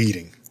 It's like a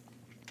beating.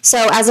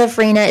 So as if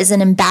Reena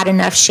isn't in bad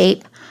enough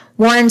shape,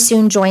 Warren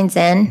soon joins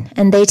in,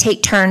 and they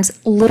take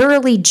turns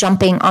literally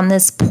jumping on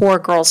this poor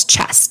girl's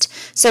chest.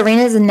 So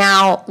Reena's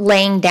now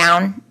laying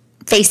down,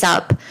 face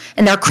up,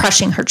 and they're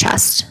crushing her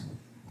chest,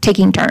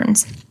 taking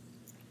turns.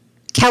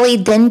 Kelly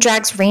then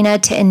drags Reena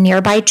to a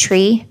nearby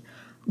tree,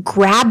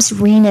 grabs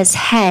Reena's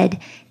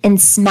head, and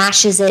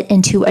smashes it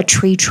into a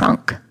tree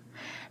trunk.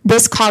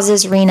 This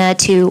causes Reena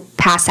to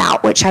pass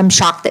out, which I'm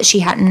shocked that she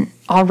hadn't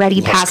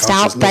already passed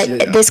out,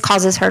 but this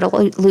causes her to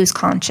lose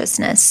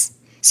consciousness.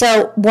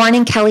 So Warren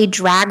and Kelly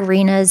drag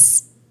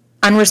Reena's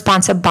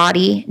unresponsive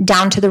body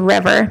down to the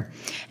river,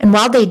 and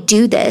while they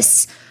do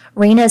this,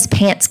 Reena's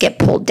pants get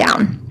pulled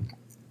down.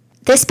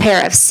 This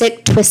pair of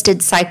sick, twisted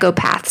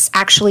psychopaths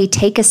actually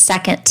take a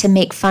second to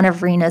make fun of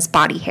Reena's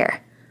body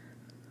hair.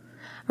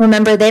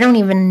 Remember, they don't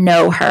even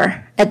know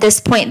her. At this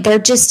point, they're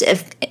just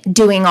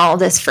doing all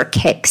this for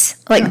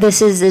kicks.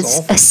 This is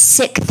a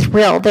sick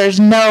thrill. There's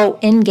no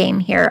end game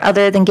here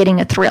other than getting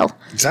a thrill.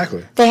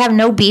 Exactly. They have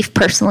no beef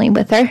personally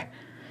with her.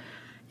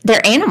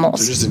 They're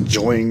animals. They're just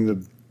enjoying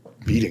the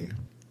beating.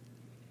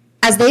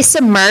 As they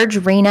submerge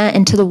Reena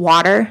into the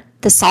water,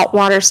 the salt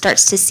water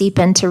starts to seep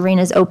into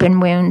Reena's open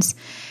wounds,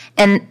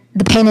 and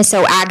the pain is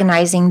so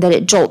agonizing that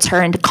it jolts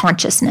her into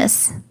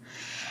consciousness,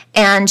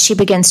 and she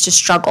begins to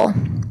struggle.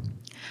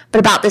 But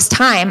about this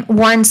time,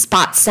 Warren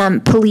spots some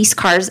police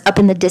cars up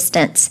in the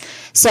distance,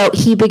 so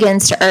he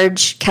begins to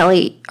urge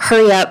Kelly,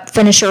 hurry up,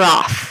 finish her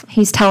off.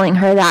 He's telling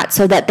her that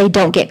so that they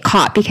don't get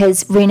caught,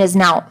 because Reena's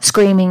now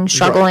screaming,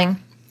 struggling.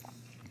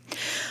 Right.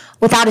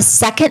 Without a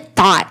second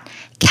thought,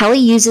 Kelly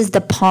uses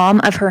the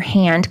palm of her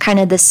hand, kind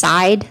of the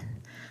side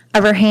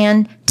of her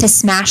hand, to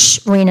smash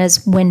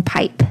Reena's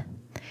windpipe.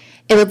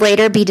 It would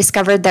later be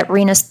discovered that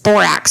Reena's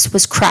thorax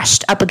was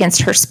crushed up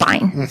against her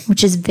spine,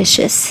 which is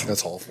vicious.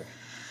 That's awful.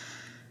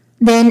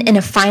 Then, in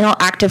a final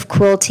act of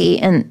cruelty,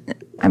 and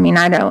I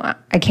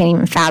can't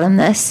even fathom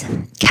this,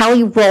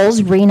 Kelly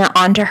rolls Reena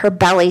onto her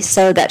belly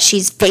so that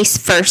she's face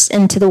first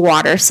into the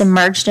water,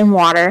 submerged in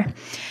water.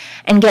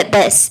 And get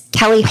this,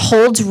 Kelly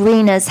holds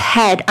Reena's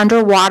head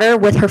underwater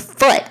with her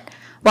foot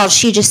while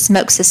she just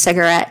smokes a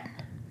cigarette.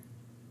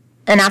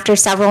 And after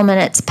several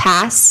minutes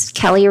pass,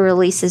 Kelly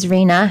releases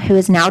Reena, who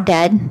is now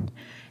dead,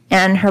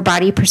 and her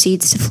body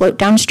proceeds to float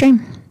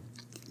downstream.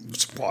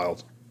 It's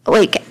wild.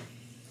 Like,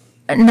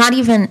 not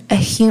even a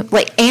human,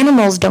 like,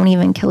 animals don't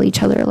even kill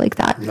each other like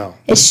that. No.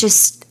 It's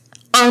just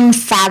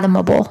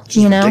unfathomable, it's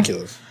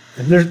ridiculous.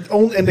 And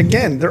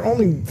they're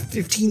only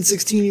 15,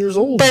 16 years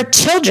old. They're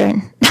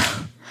children.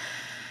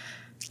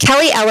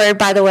 Kelly Ellard,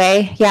 by the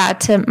way,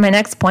 to my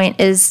next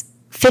point, is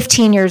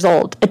 15 years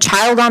old, a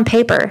child on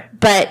paper,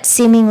 but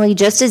seemingly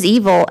just as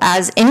evil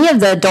as any of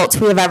the adults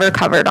we have ever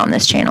covered on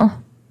this channel.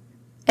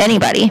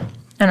 Anybody.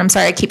 And I'm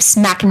sorry, I keep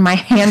smacking my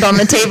hand on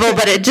the table,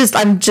 but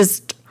I'm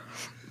just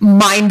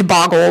mind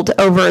boggled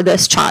over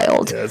this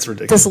child. Yeah, it's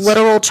ridiculous. This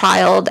literal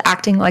child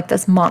acting like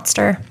this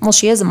monster. Well,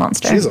 she is a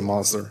monster. She's a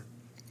monster.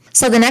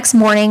 So the next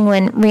morning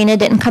when Reena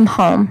didn't come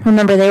home,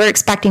 remember they were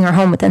expecting her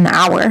home within the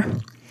hour.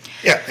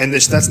 Yeah, and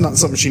that's not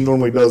something she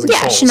normally does.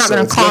 Yeah, she's not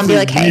going to call and be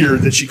like, hey.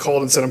 Weird that she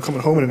called and said, I'm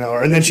coming home in an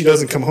hour, and then she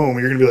doesn't come home, and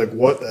you're going to be like,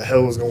 what the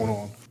hell is going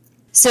on?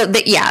 So,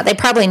 they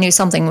probably knew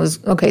something's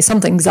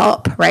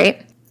up,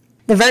 right?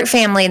 The Virk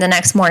family the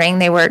next morning,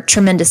 they were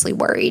tremendously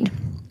worried.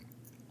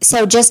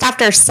 So just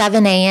after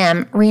 7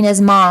 a.m.,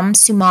 Reena's mom,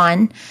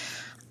 Suman,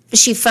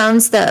 she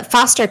phones the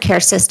foster care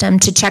system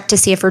to check to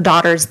see if her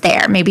daughter's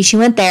there. Maybe she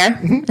went there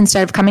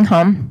instead of coming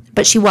home,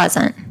 but she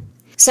wasn't.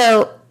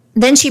 So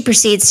then she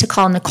proceeds to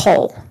call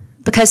Nicole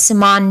because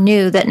Suman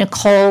knew that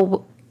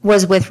Nicole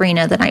was with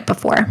Reena the night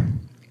before.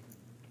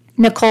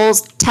 Nicole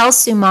tells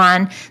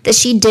Suman that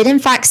she did in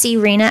fact see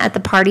Reena at the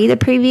party the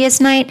previous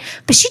night,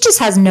 but she just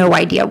has no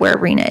idea where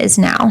Reena is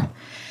now.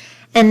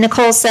 And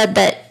Nicole said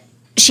that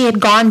she had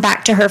gone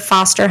back to her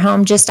foster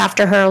home just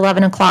after her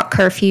 11 o'clock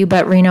curfew,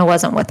 but Reena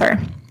wasn't with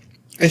her.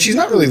 And she's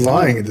not really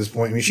lying at this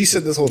point. I mean, she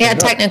said this whole thing. Yeah,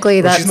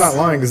 technically she's not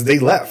lying because they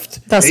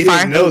left. They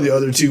didn't know the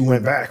other two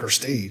went back or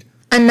stayed.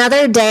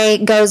 Another day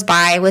goes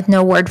by with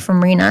no word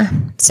from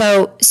Reena.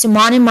 So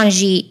Suman and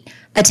Manjeet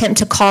attempt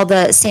to call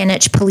the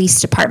Saanich Police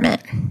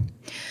Department.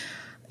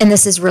 And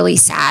this is really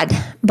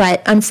sad.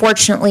 But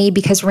unfortunately,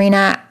 because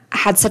Reena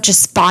had such a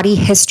spotty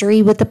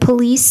history with the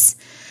police,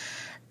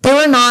 they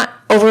were not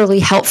overly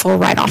helpful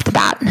right off the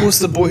bat. Well, it's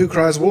the boy who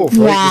cries wolf,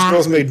 right? Yeah. This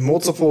girl's made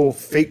multiple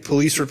fake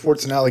police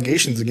reports and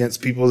allegations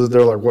against people that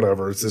they're like,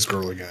 whatever, it's this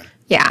girl again.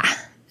 Yeah.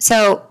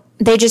 So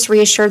they just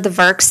reassured the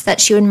Virks that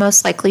she would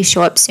most likely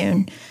show up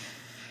soon.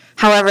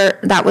 However,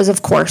 that was,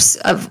 of course,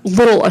 of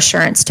little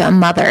assurance to a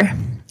mother.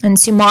 And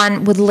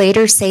Suman would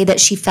later say that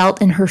she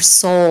felt in her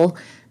soul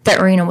that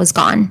Reena was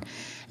gone.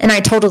 And I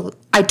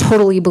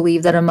totally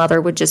believe that a mother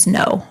would just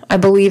know. I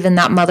believe in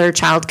that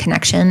mother-child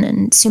connection,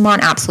 and Suman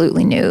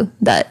absolutely knew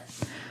that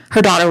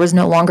her daughter was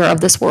no longer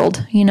of this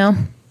world, you know?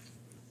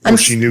 Or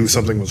she knew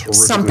something was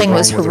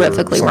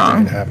horrifically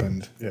wrong. Something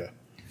happened, yeah.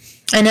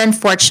 And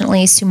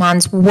unfortunately,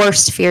 Suman's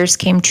worst fears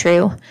came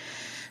true.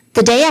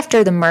 The day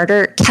after the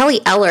murder, Kelly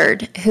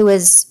Ellard, who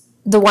is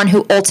the one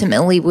who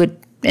ultimately would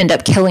end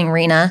up killing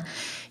Reena,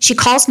 she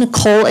calls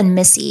Nicole and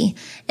Missy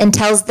and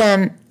tells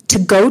them to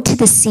go to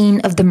the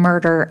scene of the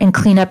murder and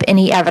clean up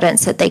any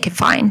evidence that they could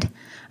find.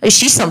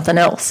 She's something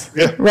else,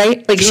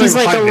 right? Like she's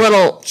like a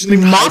little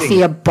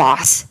mafia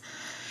boss.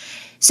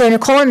 So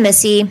Nicole and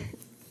Missy,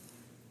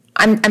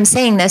 I'm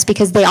saying this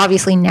because they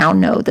obviously now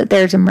know that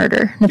there's a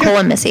murder. Nicole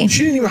and Missy.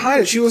 She didn't even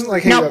hide it. She wasn't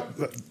like, hey,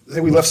 I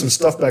think we left some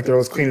stuff back there.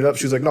 Let's clean it up.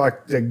 She was like, no,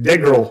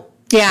 dead girl.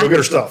 Yeah. Go get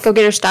her stuff. Go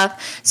get her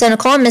stuff. So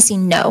Nicole and Missy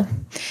know.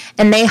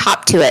 And they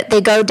hop to it.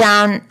 They go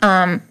down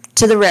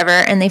to the river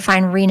and they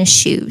find Reena's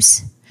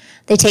shoes.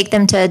 They take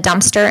them to a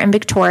dumpster in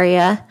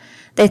Victoria.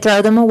 They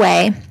throw them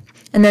away.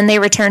 And then they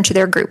return to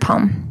their group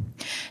home.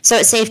 So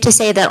it's safe to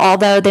say that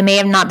although they may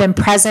have not been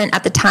present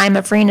at the time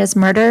of Reena's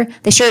murder,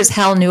 they sure as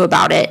hell knew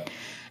about it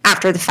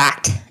after the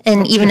fact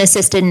and even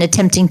assisted in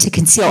attempting to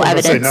conceal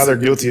evidence. Now they're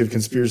guilty of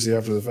conspiracy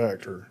after the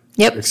fact or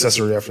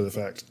accessory after the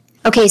fact.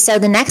 Okay, so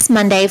the next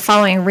Monday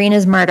following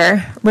Reena's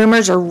murder,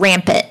 rumors are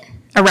rampant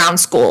around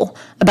school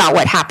about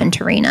what happened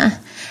to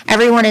Reena.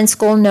 Everyone in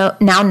school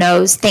now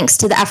knows, thanks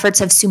to the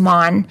efforts of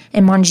Suman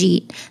and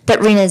Manjeet, that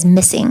Reena is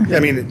missing. Yeah, I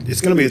mean, it's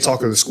going to be a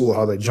talk of the school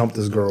how they jumped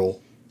this girl,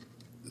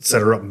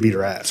 set her up and beat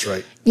her ass,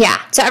 right? Yeah,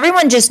 so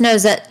everyone just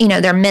knows that,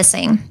 they're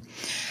missing.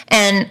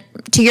 And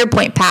to your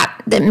point,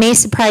 Pat, that may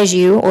surprise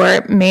you or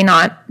it may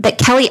not, that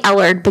Kelly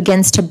Ellard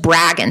begins to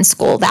brag in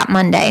school that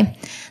Monday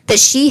that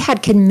she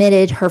had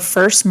committed her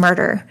first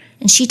murder.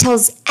 And she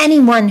tells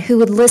anyone who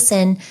would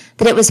listen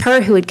that it was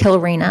her who would kill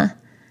Reena.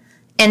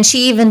 And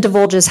she even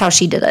divulges how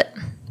she did it.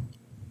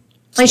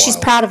 Like, she's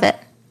proud of it.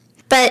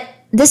 But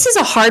this is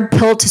a hard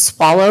pill to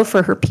swallow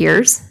for her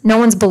peers. No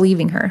one's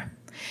believing her.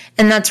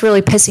 And that's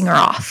really pissing her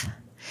off.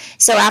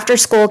 So after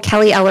school,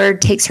 Kelly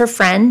Ellard takes her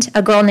friend,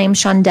 a girl named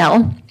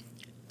Shondell,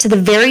 to the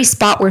very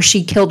spot where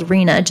she killed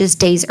Reena just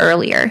days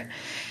earlier.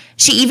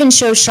 She even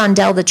shows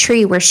Shondell the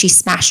tree where she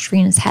smashed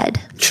Reena's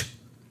head.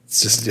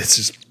 It's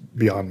just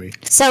beyond me.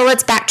 So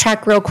let's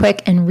backtrack real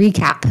quick and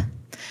recap.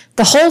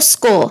 The whole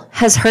school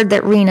has heard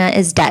that Reena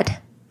is dead.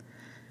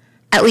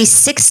 At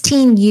least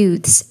 16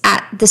 youths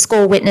at the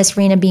school witnessed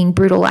Reena being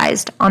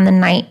brutalized on the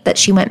night that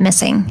she went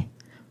missing.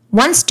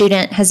 One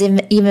student has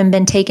even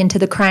been taken to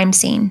the crime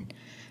scene,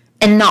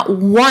 and not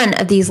one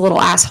of these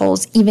little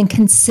assholes even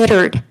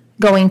considered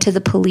going to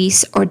the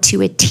police or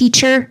to a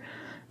teacher,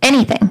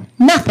 anything,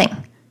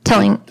 nothing,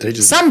 telling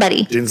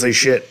somebody. Didn't say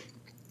shit.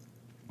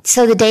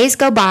 So the days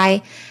go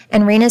by,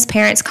 and Reena's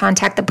parents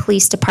contact the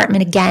police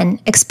department again,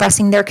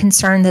 expressing their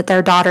concern that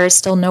their daughter is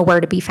still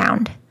nowhere to be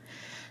found.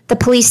 The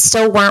police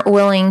still weren't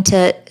willing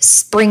to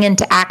spring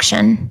into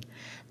action.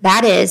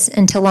 That is,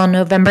 until on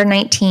November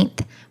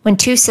 19th, when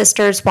two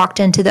sisters walked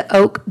into the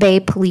Oak Bay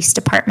Police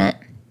Department.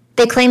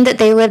 They claimed that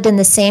they lived in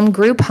the same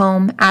group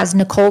home as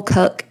Nicole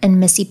Cook and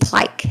Missy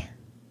Plyke.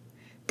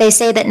 They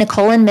say that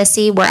Nicole and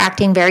Missy were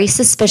acting very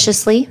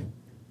suspiciously,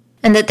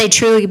 and that they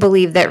truly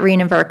believed that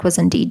Reena Virk was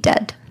indeed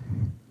dead.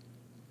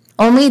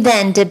 Only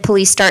then did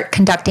police start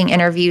conducting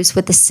interviews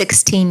with the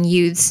 16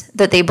 youths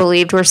that they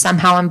believed were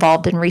somehow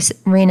involved in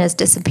Reena's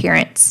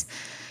disappearance.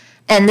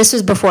 And this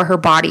was before her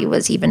body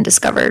was even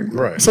discovered.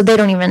 Right. So they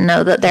don't even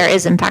know that there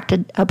is, in fact,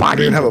 a body.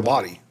 They didn't have a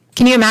body.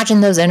 Can you imagine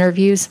those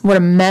interviews? What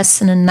a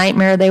mess and a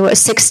nightmare they were.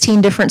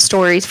 16 different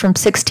stories from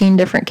 16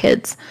 different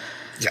kids.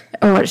 Yeah.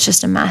 Oh, it's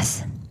just a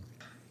mess.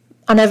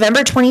 On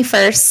November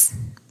 21st,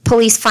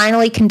 police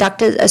finally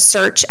conducted a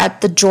search at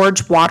the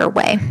George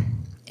Waterway.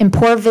 In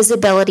poor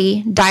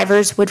visibility,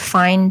 divers would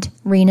find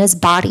Reena's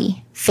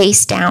body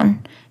face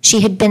down.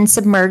 She had been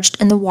submerged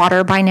in the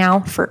water by now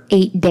for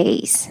 8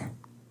 days.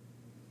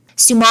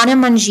 Suman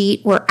and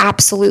Manjeet were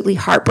absolutely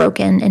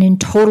heartbroken and in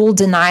total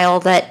denial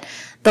that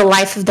the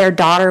life of their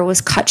daughter was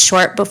cut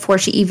short before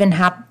she even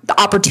had the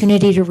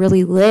opportunity to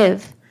really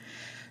live.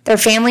 Their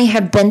family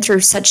had been through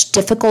such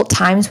difficult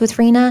times with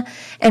Reena,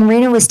 and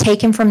Reena was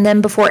taken from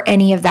them before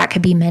any of that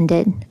could be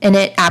mended, and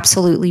it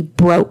absolutely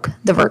broke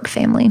the Virk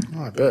family.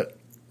 Oh, I bet.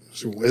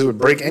 It would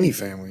break any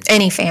family.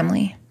 Any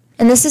family.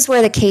 And this is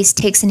where the case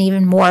takes an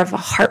even more of a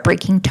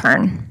heartbreaking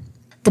turn.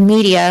 The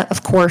media,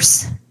 of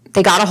course,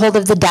 they got a hold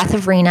of the death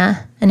of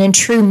Reena, and in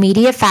true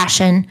media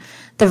fashion,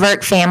 the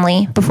Virk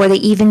family, before they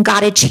even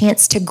got a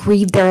chance to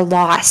grieve their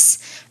loss,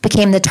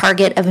 became the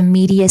target of a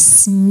media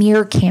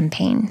smear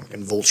campaign.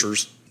 And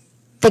vultures.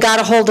 They got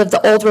a hold of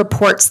the old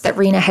reports that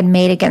Reena had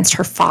made against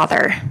her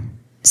father.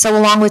 So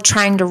along with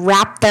trying to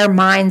wrap their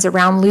minds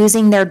around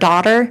losing their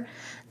daughter,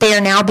 they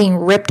are now being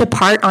ripped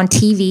apart on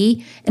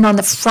TV and on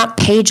the front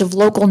page of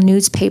local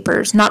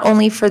newspapers, not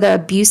only for the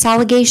abuse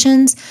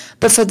allegations,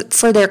 but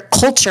for their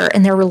culture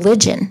and their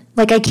religion.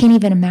 Like, I can't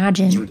even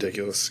imagine. It's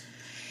ridiculous.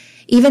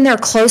 Even their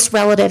close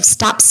relatives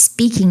stopped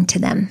speaking to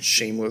them.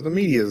 Shameless. The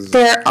media is...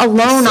 They're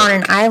alone on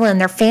an island.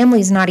 Their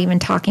family's not even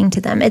talking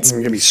to them. It's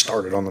going to be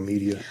started on the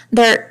media.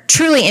 They're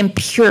truly in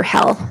pure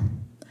hell.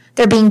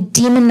 They're being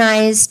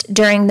demonized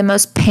during the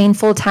most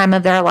painful time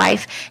of their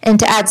life. And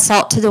to add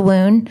salt to the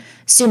wound,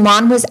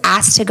 Suman was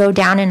asked to go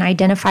down and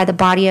identify the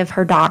body of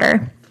her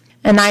daughter.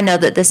 And I know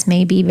that this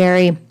may be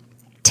very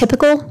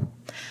typical,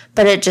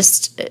 but it's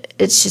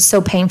just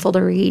so painful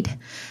to read.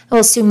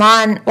 Well,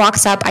 Suman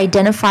walks up,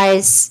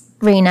 identifies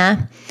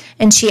Reena,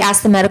 and she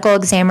asks the medical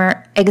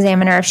examiner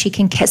if she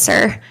can kiss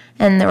her,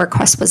 and the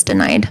request was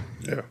denied.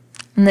 Yeah.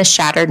 And this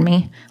shattered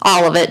me.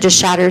 All of it just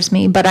shatters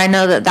me. But I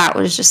know that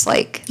was just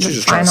like She's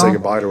just trying to say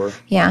goodbye to her.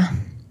 Yeah.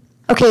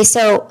 Okay,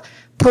 so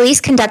police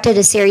conducted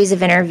a series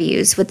of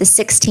interviews with the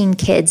 16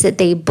 kids that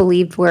they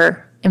believed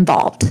were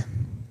involved.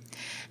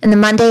 And the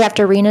Monday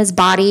after Reena's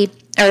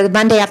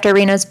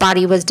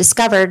body was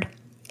discovered,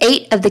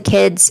 8 of the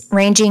kids,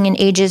 ranging in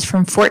ages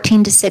from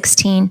 14 to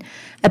 16,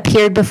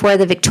 appeared before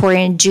the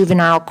Victorian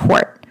Juvenile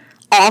Court,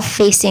 all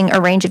facing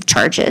a range of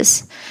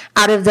charges.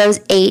 Out of those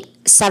 8,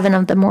 7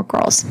 of them were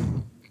girls.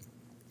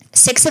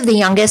 6 of the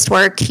youngest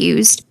were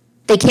accused.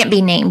 They can't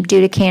be named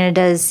due to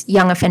Canada's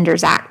Young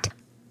Offenders Act,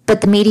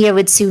 but the media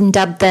would soon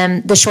dub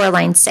them the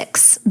Shoreline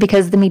Six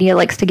because the media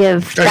likes to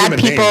give bad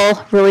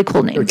people really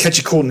cool names.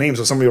 Catchy cool names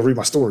so somebody will read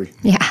my story.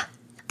 Yeah.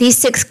 These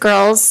 6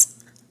 girls,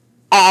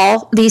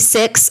 all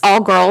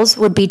girls,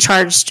 would be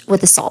charged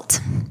with assault.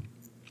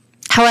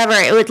 However,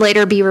 it would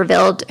later be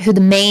revealed who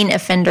the main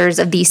offenders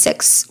of these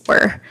 6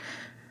 were.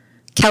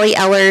 Kelly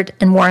Ellard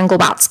and Warren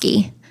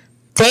Globotsky.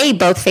 They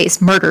both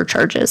faced murder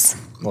charges.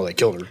 Well, they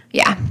killed her.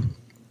 Yeah.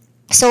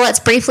 So let's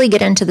briefly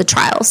get into the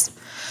trials.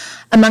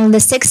 Among the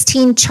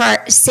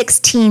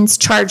 16s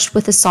charged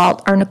with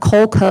assault are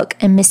Nicole Cook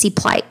and Missy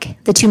Plyke,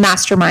 the 2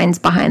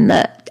 masterminds behind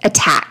the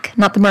attack.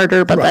 Not the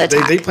murder, but the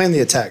attack. They planned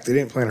the attack. They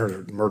didn't plan her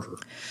to murder.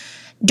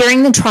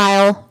 During the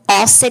trial,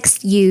 all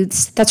 6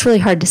 youths, that's really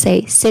hard to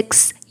say,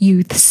 6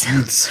 youths.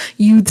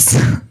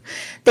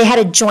 They had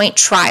a joint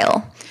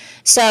trial.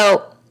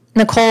 So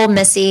Nicole,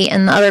 Missy,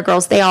 and the other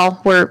girls, they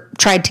all were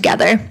tried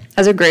together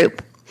as a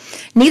group.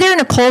 Neither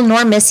Nicole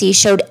nor Missy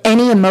showed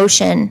any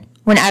emotion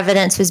when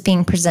evidence was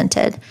being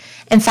presented.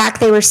 In fact,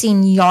 they were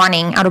seen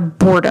yawning out of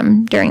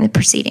boredom during the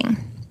proceeding.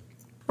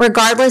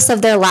 Regardless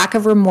of their lack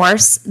of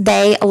remorse,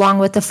 they, along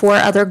with the 4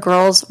 other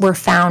girls, were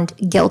found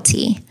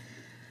guilty.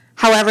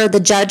 However, the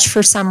judge,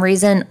 for some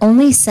reason,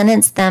 only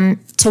sentenced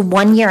them to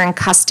 1 year in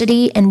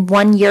custody and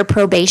 1 year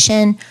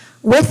probation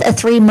with a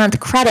 3-month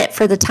credit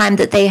for the time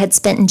that they had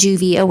spent in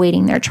juvie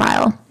awaiting their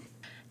trial.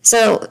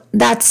 So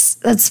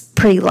that's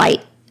pretty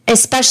light,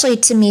 especially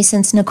to me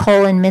since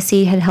Nicole and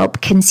Missy had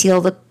helped conceal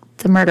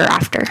the murder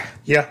after.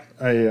 Yeah.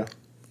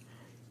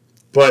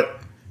 But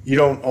you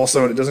don't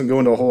also, it doesn't go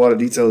into a whole lot of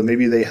detail that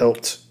maybe they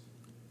helped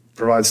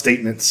provide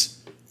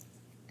statements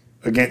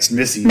against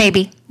Missy.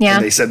 Maybe, yeah.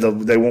 And they said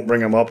they won't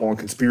bring them up on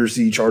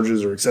conspiracy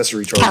charges or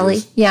accessory charges.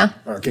 Kelly, yeah.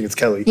 Or I think it's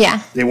Kelly.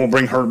 Yeah. They won't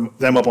bring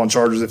them up on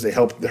charges if they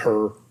help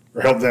her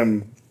or help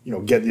them,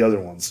 get the other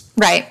ones.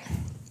 Right.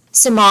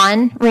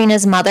 Simone,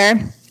 Reena's mother,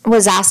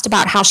 was asked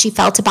about how she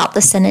felt about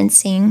the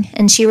sentencing,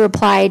 and she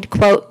replied,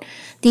 quote,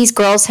 "These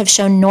girls have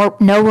shown no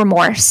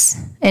remorse,"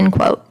 end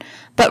quote.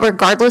 But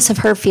regardless of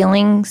her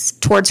feelings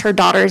towards her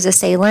daughter's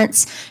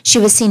assailants, she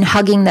was seen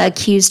hugging the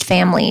accused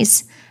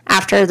families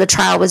after the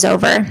trial was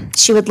over.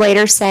 She would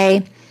later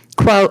say,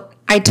 quote,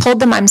 "I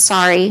told them I'm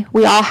sorry.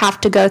 We all have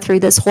to go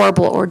through this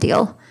horrible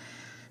ordeal.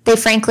 They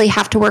frankly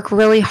have to work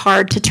really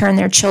hard to turn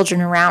their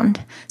children around."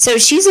 So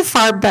she's a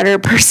far better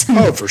person.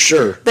 Oh, for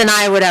sure. Than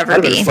I would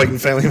ever be. Fighting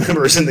family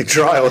members in the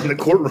trial in the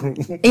courtroom.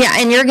 Yeah,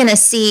 and you're going to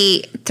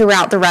see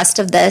throughout the rest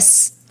of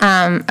this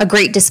a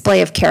great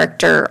display of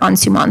character on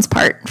Sumon's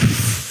part,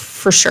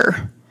 for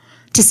sure,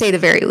 to say the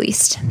very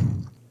least.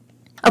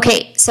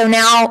 Okay, so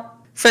now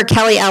for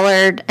Kelly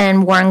Ellard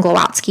and Warren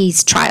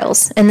Glowatsky's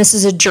trials, and this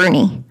is a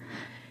journey.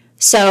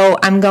 So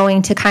I'm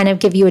going to kind of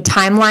give you a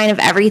timeline of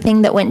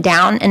everything that went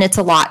down, and it's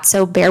a lot,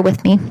 so bear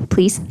with me,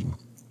 please.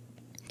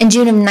 In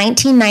June of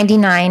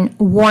 1999,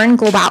 Warren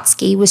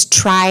Glowatsky was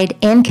tried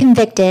and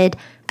convicted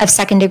of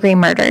second-degree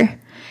murder.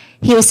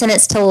 He was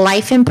sentenced to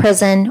life in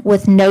prison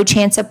with no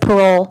chance of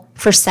parole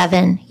for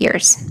 7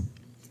 years.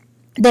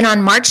 Then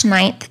on March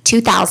 9th,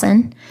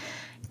 2000,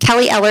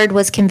 Kelly Ellard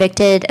was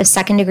convicted of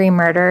second-degree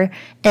murder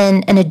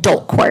in an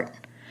adult court,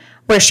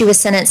 where she was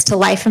sentenced to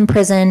life in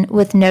prison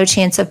with no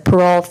chance of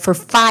parole for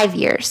 5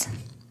 years.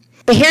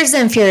 But here's the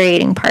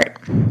infuriating part.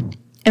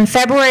 In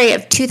February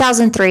of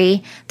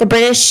 2003, the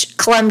British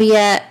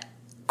Columbia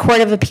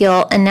Court of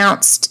Appeal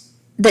announced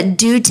that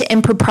due to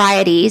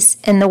improprieties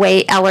in the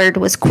way Ellard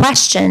was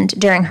questioned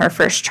during her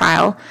first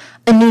trial,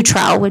 a new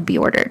trial would be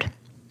ordered.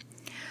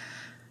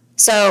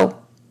 So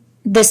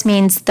this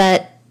means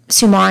that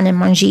Sumon and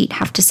Manjit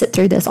have to sit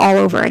through this all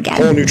over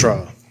again. Whole new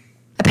trial.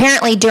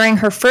 Apparently, during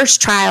her first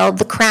trial,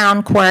 the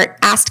Crown Court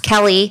asked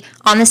Kelly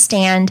on the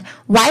stand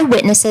why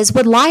witnesses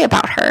would lie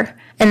about her,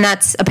 and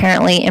that's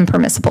apparently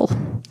impermissible.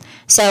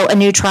 So a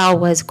new trial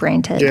was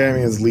granted. Yeah, I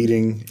mean, it's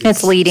leading.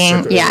 It's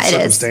leading. Yeah, it is.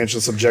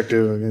 Circumstantial,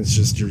 subjective. I mean, it's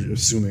just you're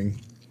assuming.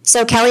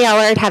 So Kelly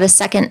Ellard had a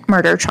second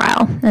murder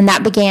trial, and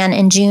that began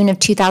in June of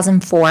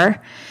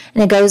 2004,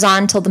 and it goes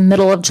on till the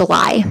middle of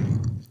July.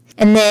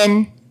 And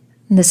then,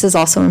 this is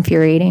also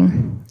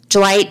infuriating,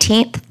 July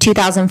 18th,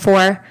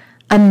 2004,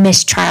 a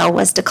mistrial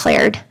was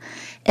declared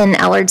in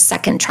Ellard's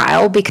second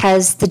trial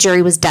because the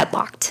jury was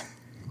deadlocked.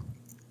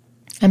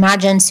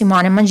 Imagine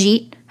Sumon and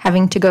Manjit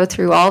having to go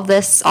through all of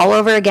this all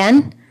over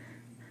again,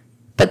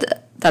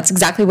 but that's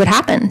exactly what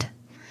happened.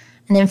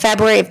 And in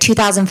February of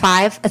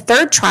 2005, a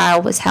third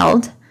trial was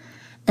held,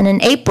 and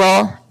in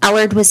April,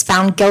 Ellard was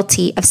found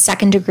guilty of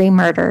second-degree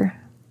murder,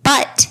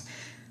 but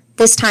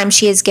this time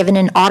she is given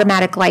an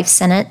automatic life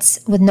sentence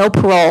with no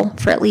parole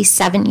for at least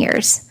 7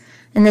 years.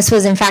 And this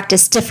was, in fact, a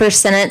stiffer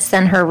sentence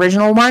than her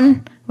original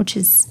one, which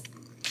is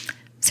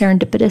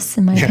serendipitous,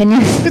 in my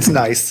opinion. It's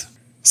nice.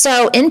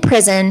 So in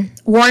prison,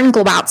 Warren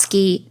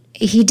Glowatsky,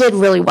 he did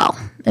really well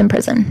in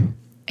prison.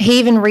 He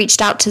even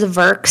reached out to the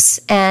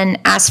Virks and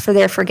asked for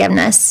their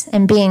forgiveness.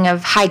 And being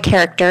of high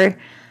character,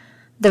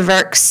 the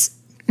Virks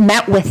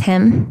met with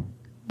him,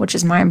 which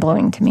is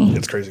mind-blowing to me.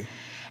 It's crazy.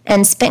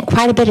 And spent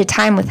quite a bit of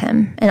time with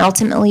him and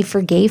ultimately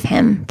forgave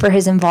him for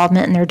his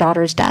involvement in their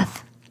daughter's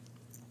death.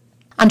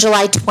 On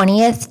July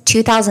 20th,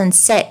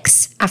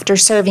 2006, after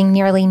serving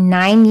nearly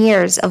 9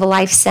 years of a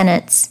life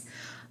sentence,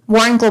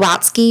 Warren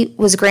Glowatsky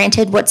was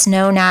granted what's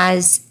known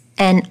as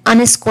an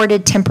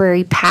unescorted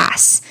temporary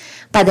pass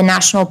by the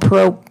National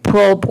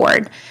Parole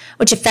Board,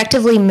 which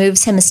effectively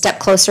moves him a step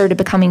closer to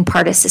becoming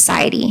part of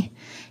society.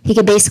 He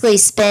could basically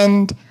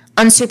spend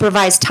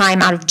unsupervised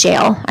time out of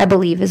jail, I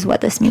believe is what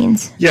this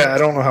means. Yeah, I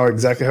don't know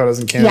exactly how it is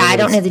in Canada. Yeah, I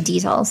don't know the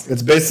details.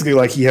 It's basically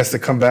like he has to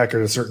come back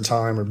at a certain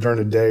time or during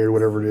the day or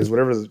whatever it is,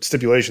 whatever the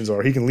stipulations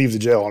are. He can leave the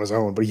jail on his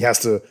own, but he has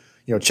to,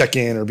 check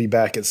in or be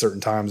back at certain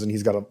times, and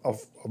he's got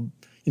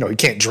he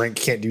can't drink,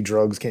 can't do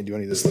drugs, can't do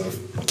any of this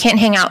stuff. Can't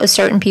hang out with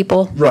certain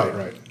people.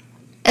 Right.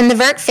 And the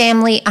Virk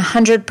family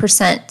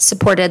 100%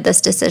 supported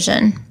this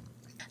decision.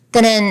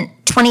 Then in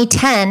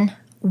 2010,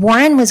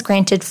 Warren was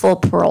granted full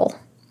parole.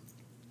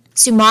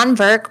 Sumon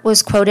Virk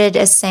was quoted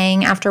as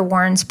saying after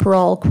Warren's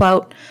parole,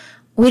 quote,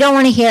 "We don't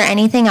want to hear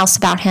anything else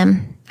about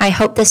him. I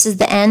hope this is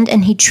the end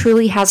and he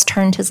truly has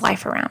turned his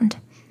life around."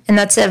 And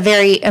that's a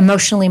very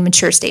emotionally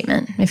mature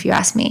statement, if you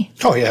ask me.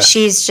 Oh, yeah.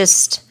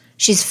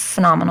 She's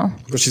phenomenal.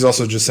 But she's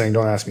also just saying,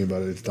 don't ask me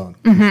about it. It's done.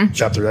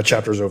 Mm-hmm. That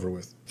chapter's over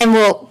with. And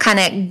we'll kind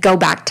of go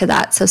back to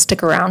that, so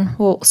stick around.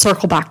 We'll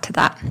circle back to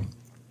that.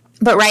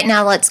 But right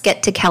now, let's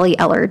get to Kelly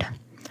Ellard.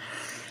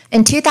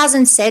 In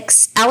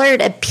 2006,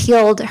 Allard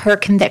appealed her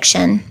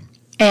conviction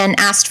and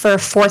asked for a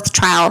fourth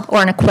trial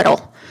or an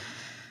acquittal.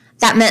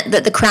 That meant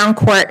that the Crown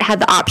Court had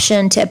the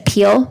option to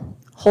appeal,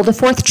 hold a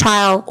fourth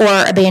trial,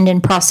 or abandon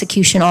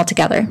prosecution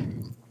altogether.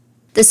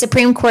 The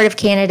Supreme Court of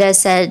Canada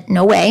said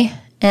no way,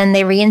 and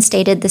they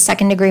reinstated the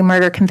second-degree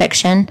murder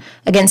conviction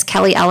against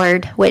Kelly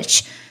Allard,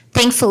 which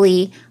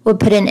thankfully would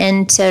put an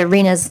end to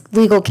Reena's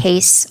legal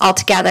case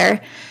altogether.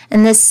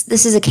 And this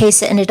is a case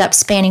that ended up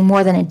spanning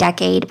more than a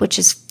decade, which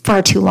is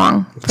far too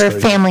long for a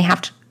family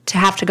to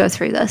have to go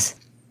through this.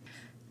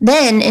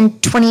 Then in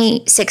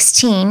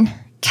 2016,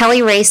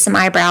 Kelly raised some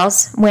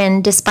eyebrows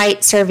when,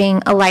 despite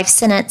serving a life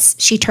sentence,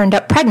 she turned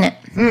up pregnant.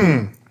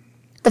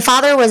 The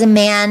father was a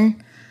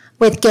man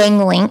with gang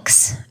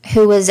links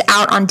who was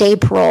out on day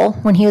parole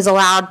when he was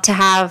allowed to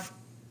have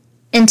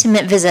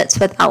intimate visits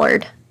with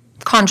Allard,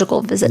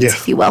 conjugal visits,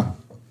 if you will.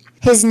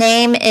 His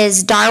name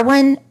is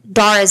Darwin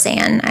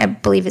Darazan, I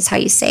believe is how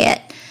you say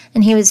it.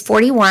 And he was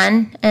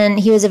 41, and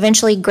he was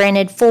eventually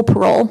granted full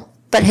parole,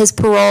 but his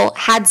parole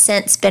had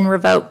since been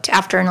revoked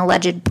after an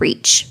alleged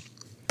breach.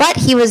 But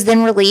he was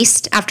then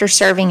released after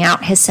serving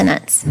out his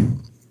sentence.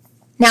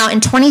 Now, in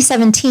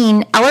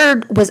 2017,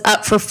 Allard was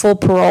up for full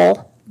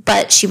parole,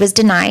 but she was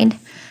denied.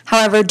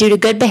 However, due to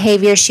good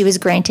behavior, she was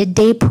granted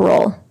day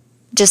parole,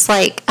 just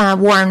like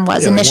Warren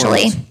was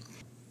initially.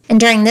 And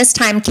during this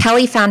time,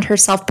 Kelly found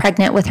herself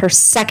pregnant with her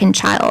second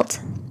child.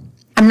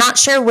 I'm not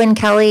sure when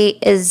Kelly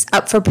is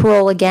up for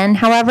parole again,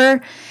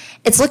 however.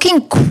 It's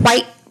looking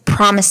quite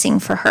promising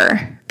for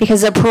her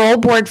because the parole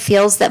board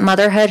feels that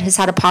motherhood has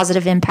had a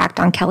positive impact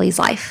on Kelly's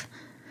life.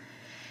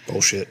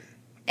 Bullshit.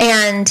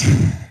 And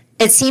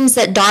it seems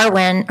that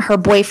Darwin, her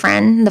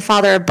boyfriend, the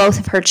father of both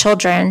of her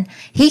children,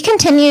 he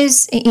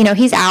continues,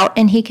 he's out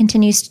and he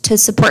continues to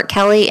support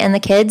Kelly and the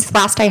kids.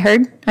 Last I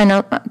heard, I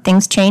know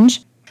things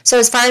change. So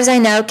as far as I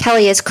know,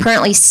 Kelly is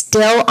currently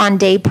still on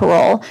day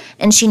parole,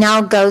 and she now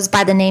goes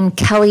by the name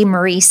Kelly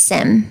Marie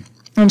Sim.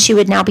 And she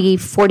would now be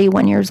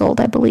 41 years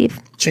old, I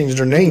believe. Changed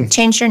her name,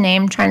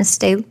 trying to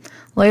stay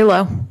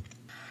low.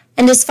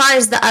 And as far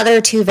as the other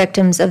two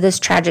victims of this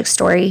tragic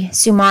story,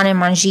 Suman and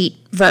Manjit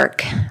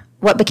Virk,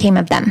 what became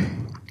of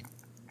them?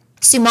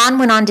 Suman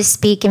went on to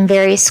speak in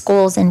various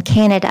schools in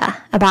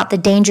Canada about the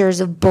dangers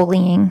of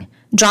bullying,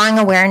 drawing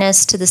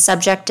awareness to the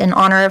subject in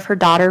honor of her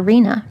daughter,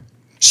 Reena.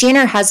 She and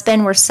her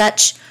husband were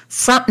such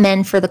front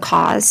men for the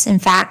cause, in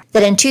fact,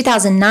 that in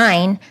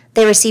 2009,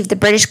 they received the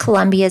British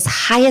Columbia's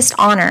highest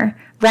honor,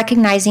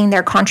 recognizing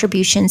their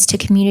contributions to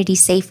community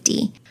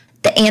safety,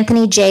 the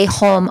Anthony J.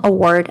 Holm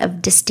Award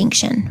of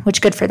Distinction,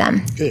 which good for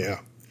them. Yeah.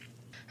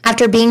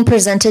 After being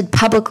presented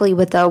publicly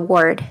with the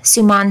award,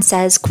 Suman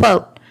says,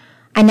 quote,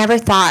 "I never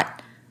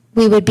thought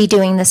we would be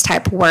doing this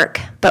type of work,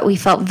 but we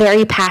felt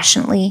very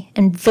passionately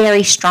and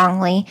very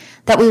strongly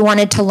that we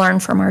wanted to learn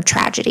from our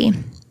tragedy."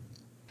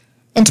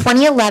 In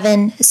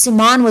 2011,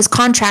 Suman was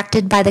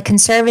contracted by the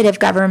Conservative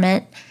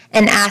government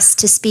and asked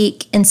to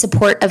speak in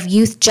support of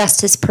youth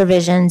justice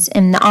provisions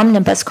in the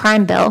Omnibus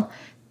Crime Bill,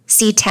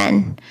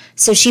 C-10.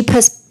 So she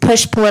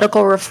pushed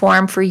political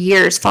reform for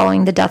years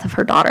following the death of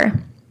her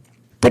daughter.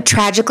 But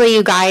tragically,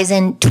 you guys,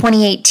 in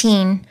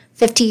 2018,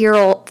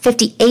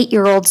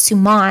 58-year-old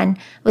Suman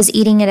was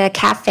eating at a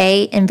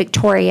cafe in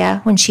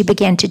Victoria when she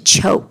began to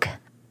choke.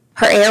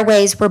 Her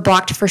airways were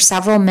blocked for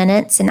several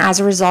minutes, and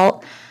as a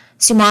result,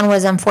 Suman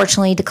was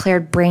unfortunately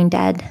declared brain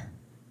dead,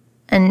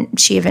 and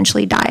she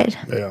eventually died.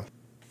 Yeah.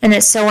 And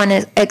it's so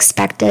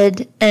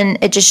unexpected, and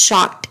it just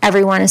shocked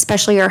everyone,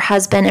 especially her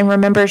husband. And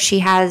remember, she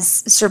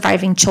has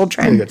surviving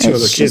children. You got two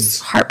other kids.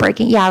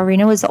 Heartbreaking. Yeah,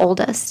 Reena was the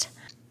oldest.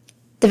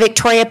 The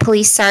Victoria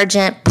Police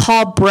Sergeant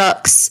Paul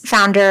Brooks,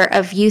 founder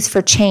of Youth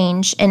for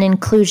Change and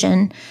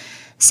Inclusion,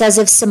 says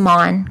of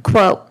Suman,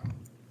 quote,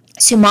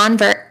 Suman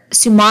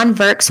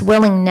Virk's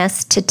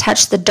willingness to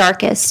touch the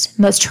darkest,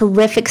 most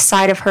horrific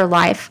side of her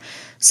life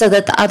so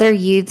that the other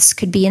youths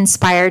could be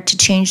inspired to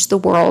change the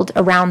world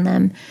around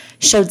them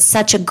showed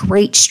such a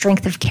great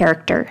strength of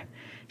character.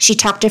 She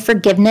talked of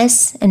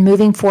forgiveness and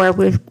moving forward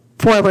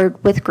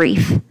with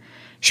grief.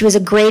 She was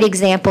a great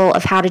example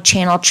of how to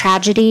channel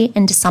tragedy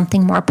into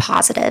something more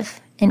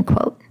positive, end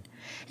quote.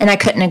 And I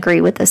couldn't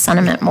agree with this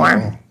sentiment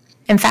more.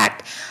 In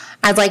fact,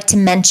 I'd like to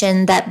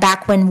mention that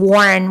back when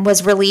Warren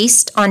was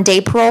released on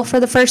day parole for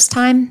the first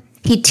time,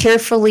 he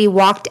tearfully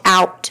walked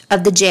out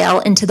of the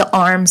jail into the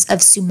arms of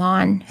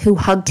Suman, who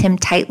hugged him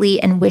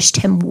tightly and wished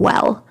him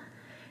well.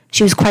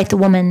 She was quite the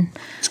woman.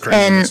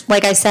 And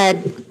like I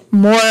said,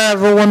 more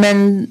of a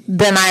woman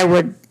than I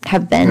would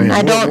have been.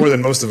 More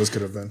than most of us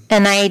could have been.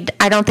 And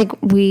I don't think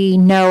we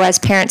know as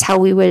parents how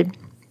we would,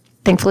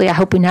 thankfully I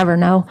hope we never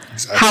know,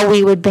 how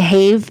we would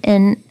behave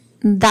in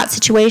that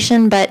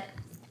situation, but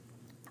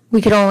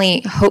we could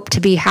only hope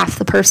to be half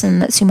the person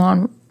that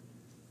Suman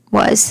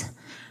was.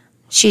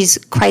 She's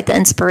quite the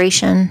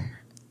inspiration.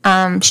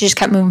 She just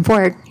kept moving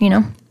forward,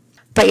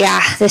 But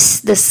yeah,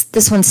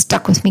 this one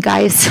stuck with me,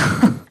 guys.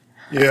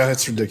 Yeah,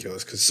 it's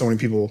ridiculous because so many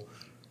people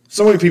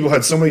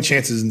had so many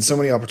chances and so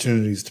many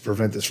opportunities to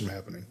prevent this from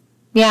happening.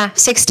 Yeah,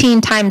 16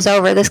 times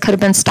over. This could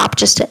have been stopped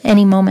just at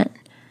any moment.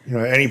 You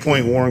know, at any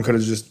point, Warren could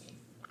have just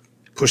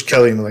pushed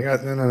Kelly and been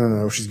like,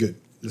 no, she's good.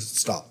 Just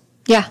stop.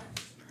 Yeah.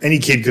 Any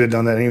kid could have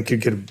done that. Any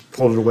kid could have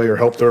pulled it away or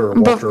helped her or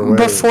walked her away.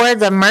 Before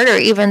the murder,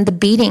 even the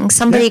beating,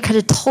 somebody could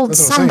have told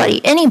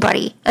somebody,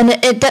 anybody, and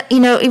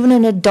even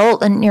an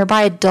adult, a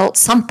nearby adult,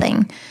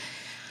 something.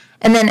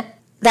 And then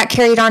that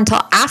carried on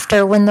till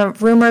after, when the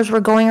rumors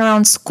were going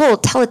around school.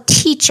 Tell a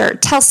teacher,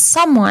 tell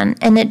someone,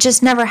 and it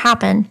just never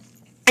happened.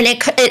 And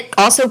it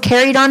also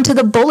carried on to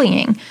the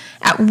bullying.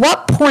 At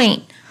what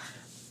point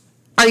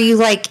are you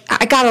like,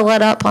 I gotta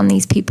let up on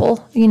these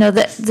people?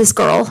 This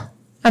girl,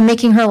 I'm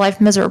making her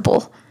life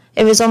miserable.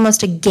 It was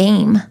almost a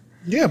game.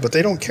 Yeah, but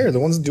they don't care. The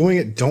ones doing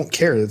it don't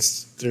care.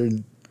 It's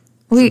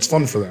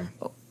fun for them.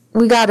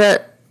 We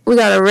gotta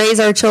raise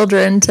our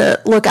children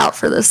to look out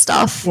for this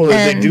stuff. Well,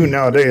 they do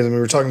nowadays. I mean,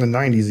 we're talking the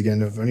 90s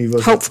again. If any of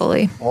us,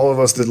 hopefully, all of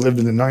us that lived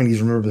in the 90s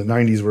remember the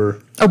 90s were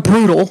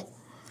brutal.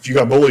 If you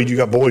got bullied, you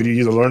got bullied. You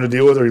either learn to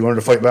deal with it or you learn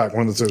to fight back.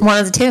 One of the two. One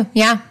of the two,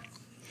 yeah.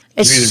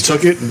 You either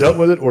took it and dealt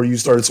with it, or you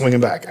started swinging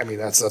back. I mean,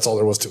 that's all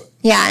there was to it.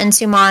 Yeah, and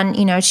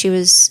Suman, she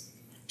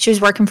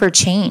was working for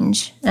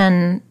change,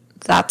 and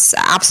that's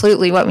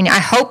absolutely what we need. I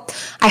hope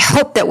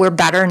that we're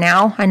better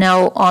now. I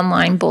know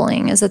online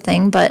bullying is a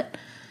thing, but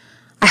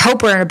I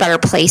hope we're in a better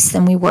place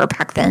than we were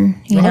back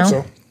then. I hope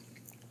so.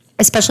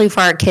 Especially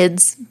for our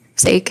kids'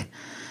 sake.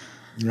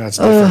 Yeah, it's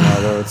different now,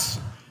 though.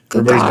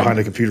 Everybody's behind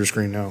a computer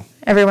screen now.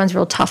 Everyone's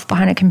real tough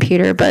behind a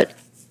computer, but...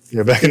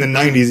 Yeah, back in the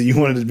 90s, you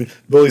wanted to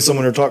bully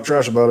someone or talk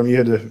trash about them, you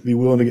had to be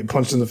willing to get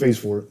punched in the face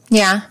for it.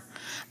 Yeah.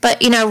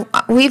 But,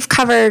 we've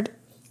covered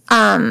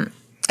a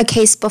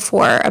case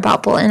before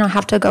about bullying. I'll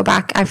have to go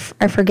back. I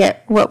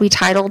forget what we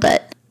titled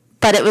it.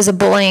 But it was a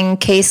bullying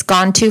case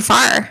gone too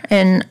far,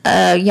 and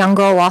a young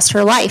girl lost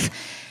her life.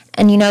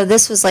 And,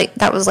 this was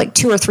that was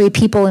 2 or 3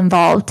 people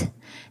involved.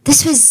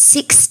 This was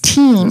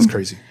 16. That's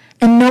crazy.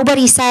 And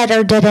nobody said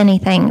or did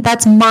anything.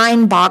 That's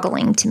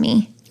mind-boggling to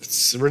me.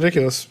 It's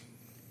ridiculous.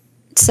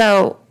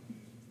 So,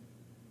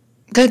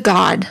 good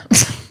God.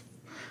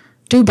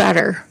 Do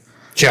better.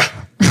 Yeah.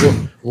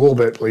 A little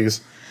bit, please.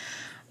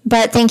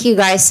 But thank you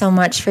guys so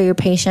much for your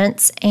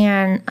patience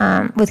and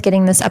with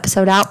getting this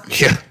episode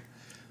out. Yeah.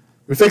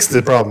 We fixed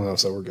the problem, though,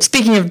 so we're good.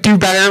 Speaking of do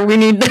better, we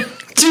need to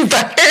do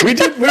better. We're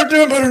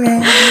doing better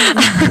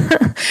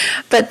now.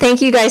 But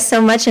thank you guys so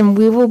much, and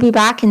we will be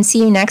back and see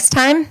you next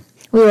time.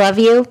 We love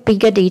you. Be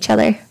good to each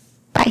other.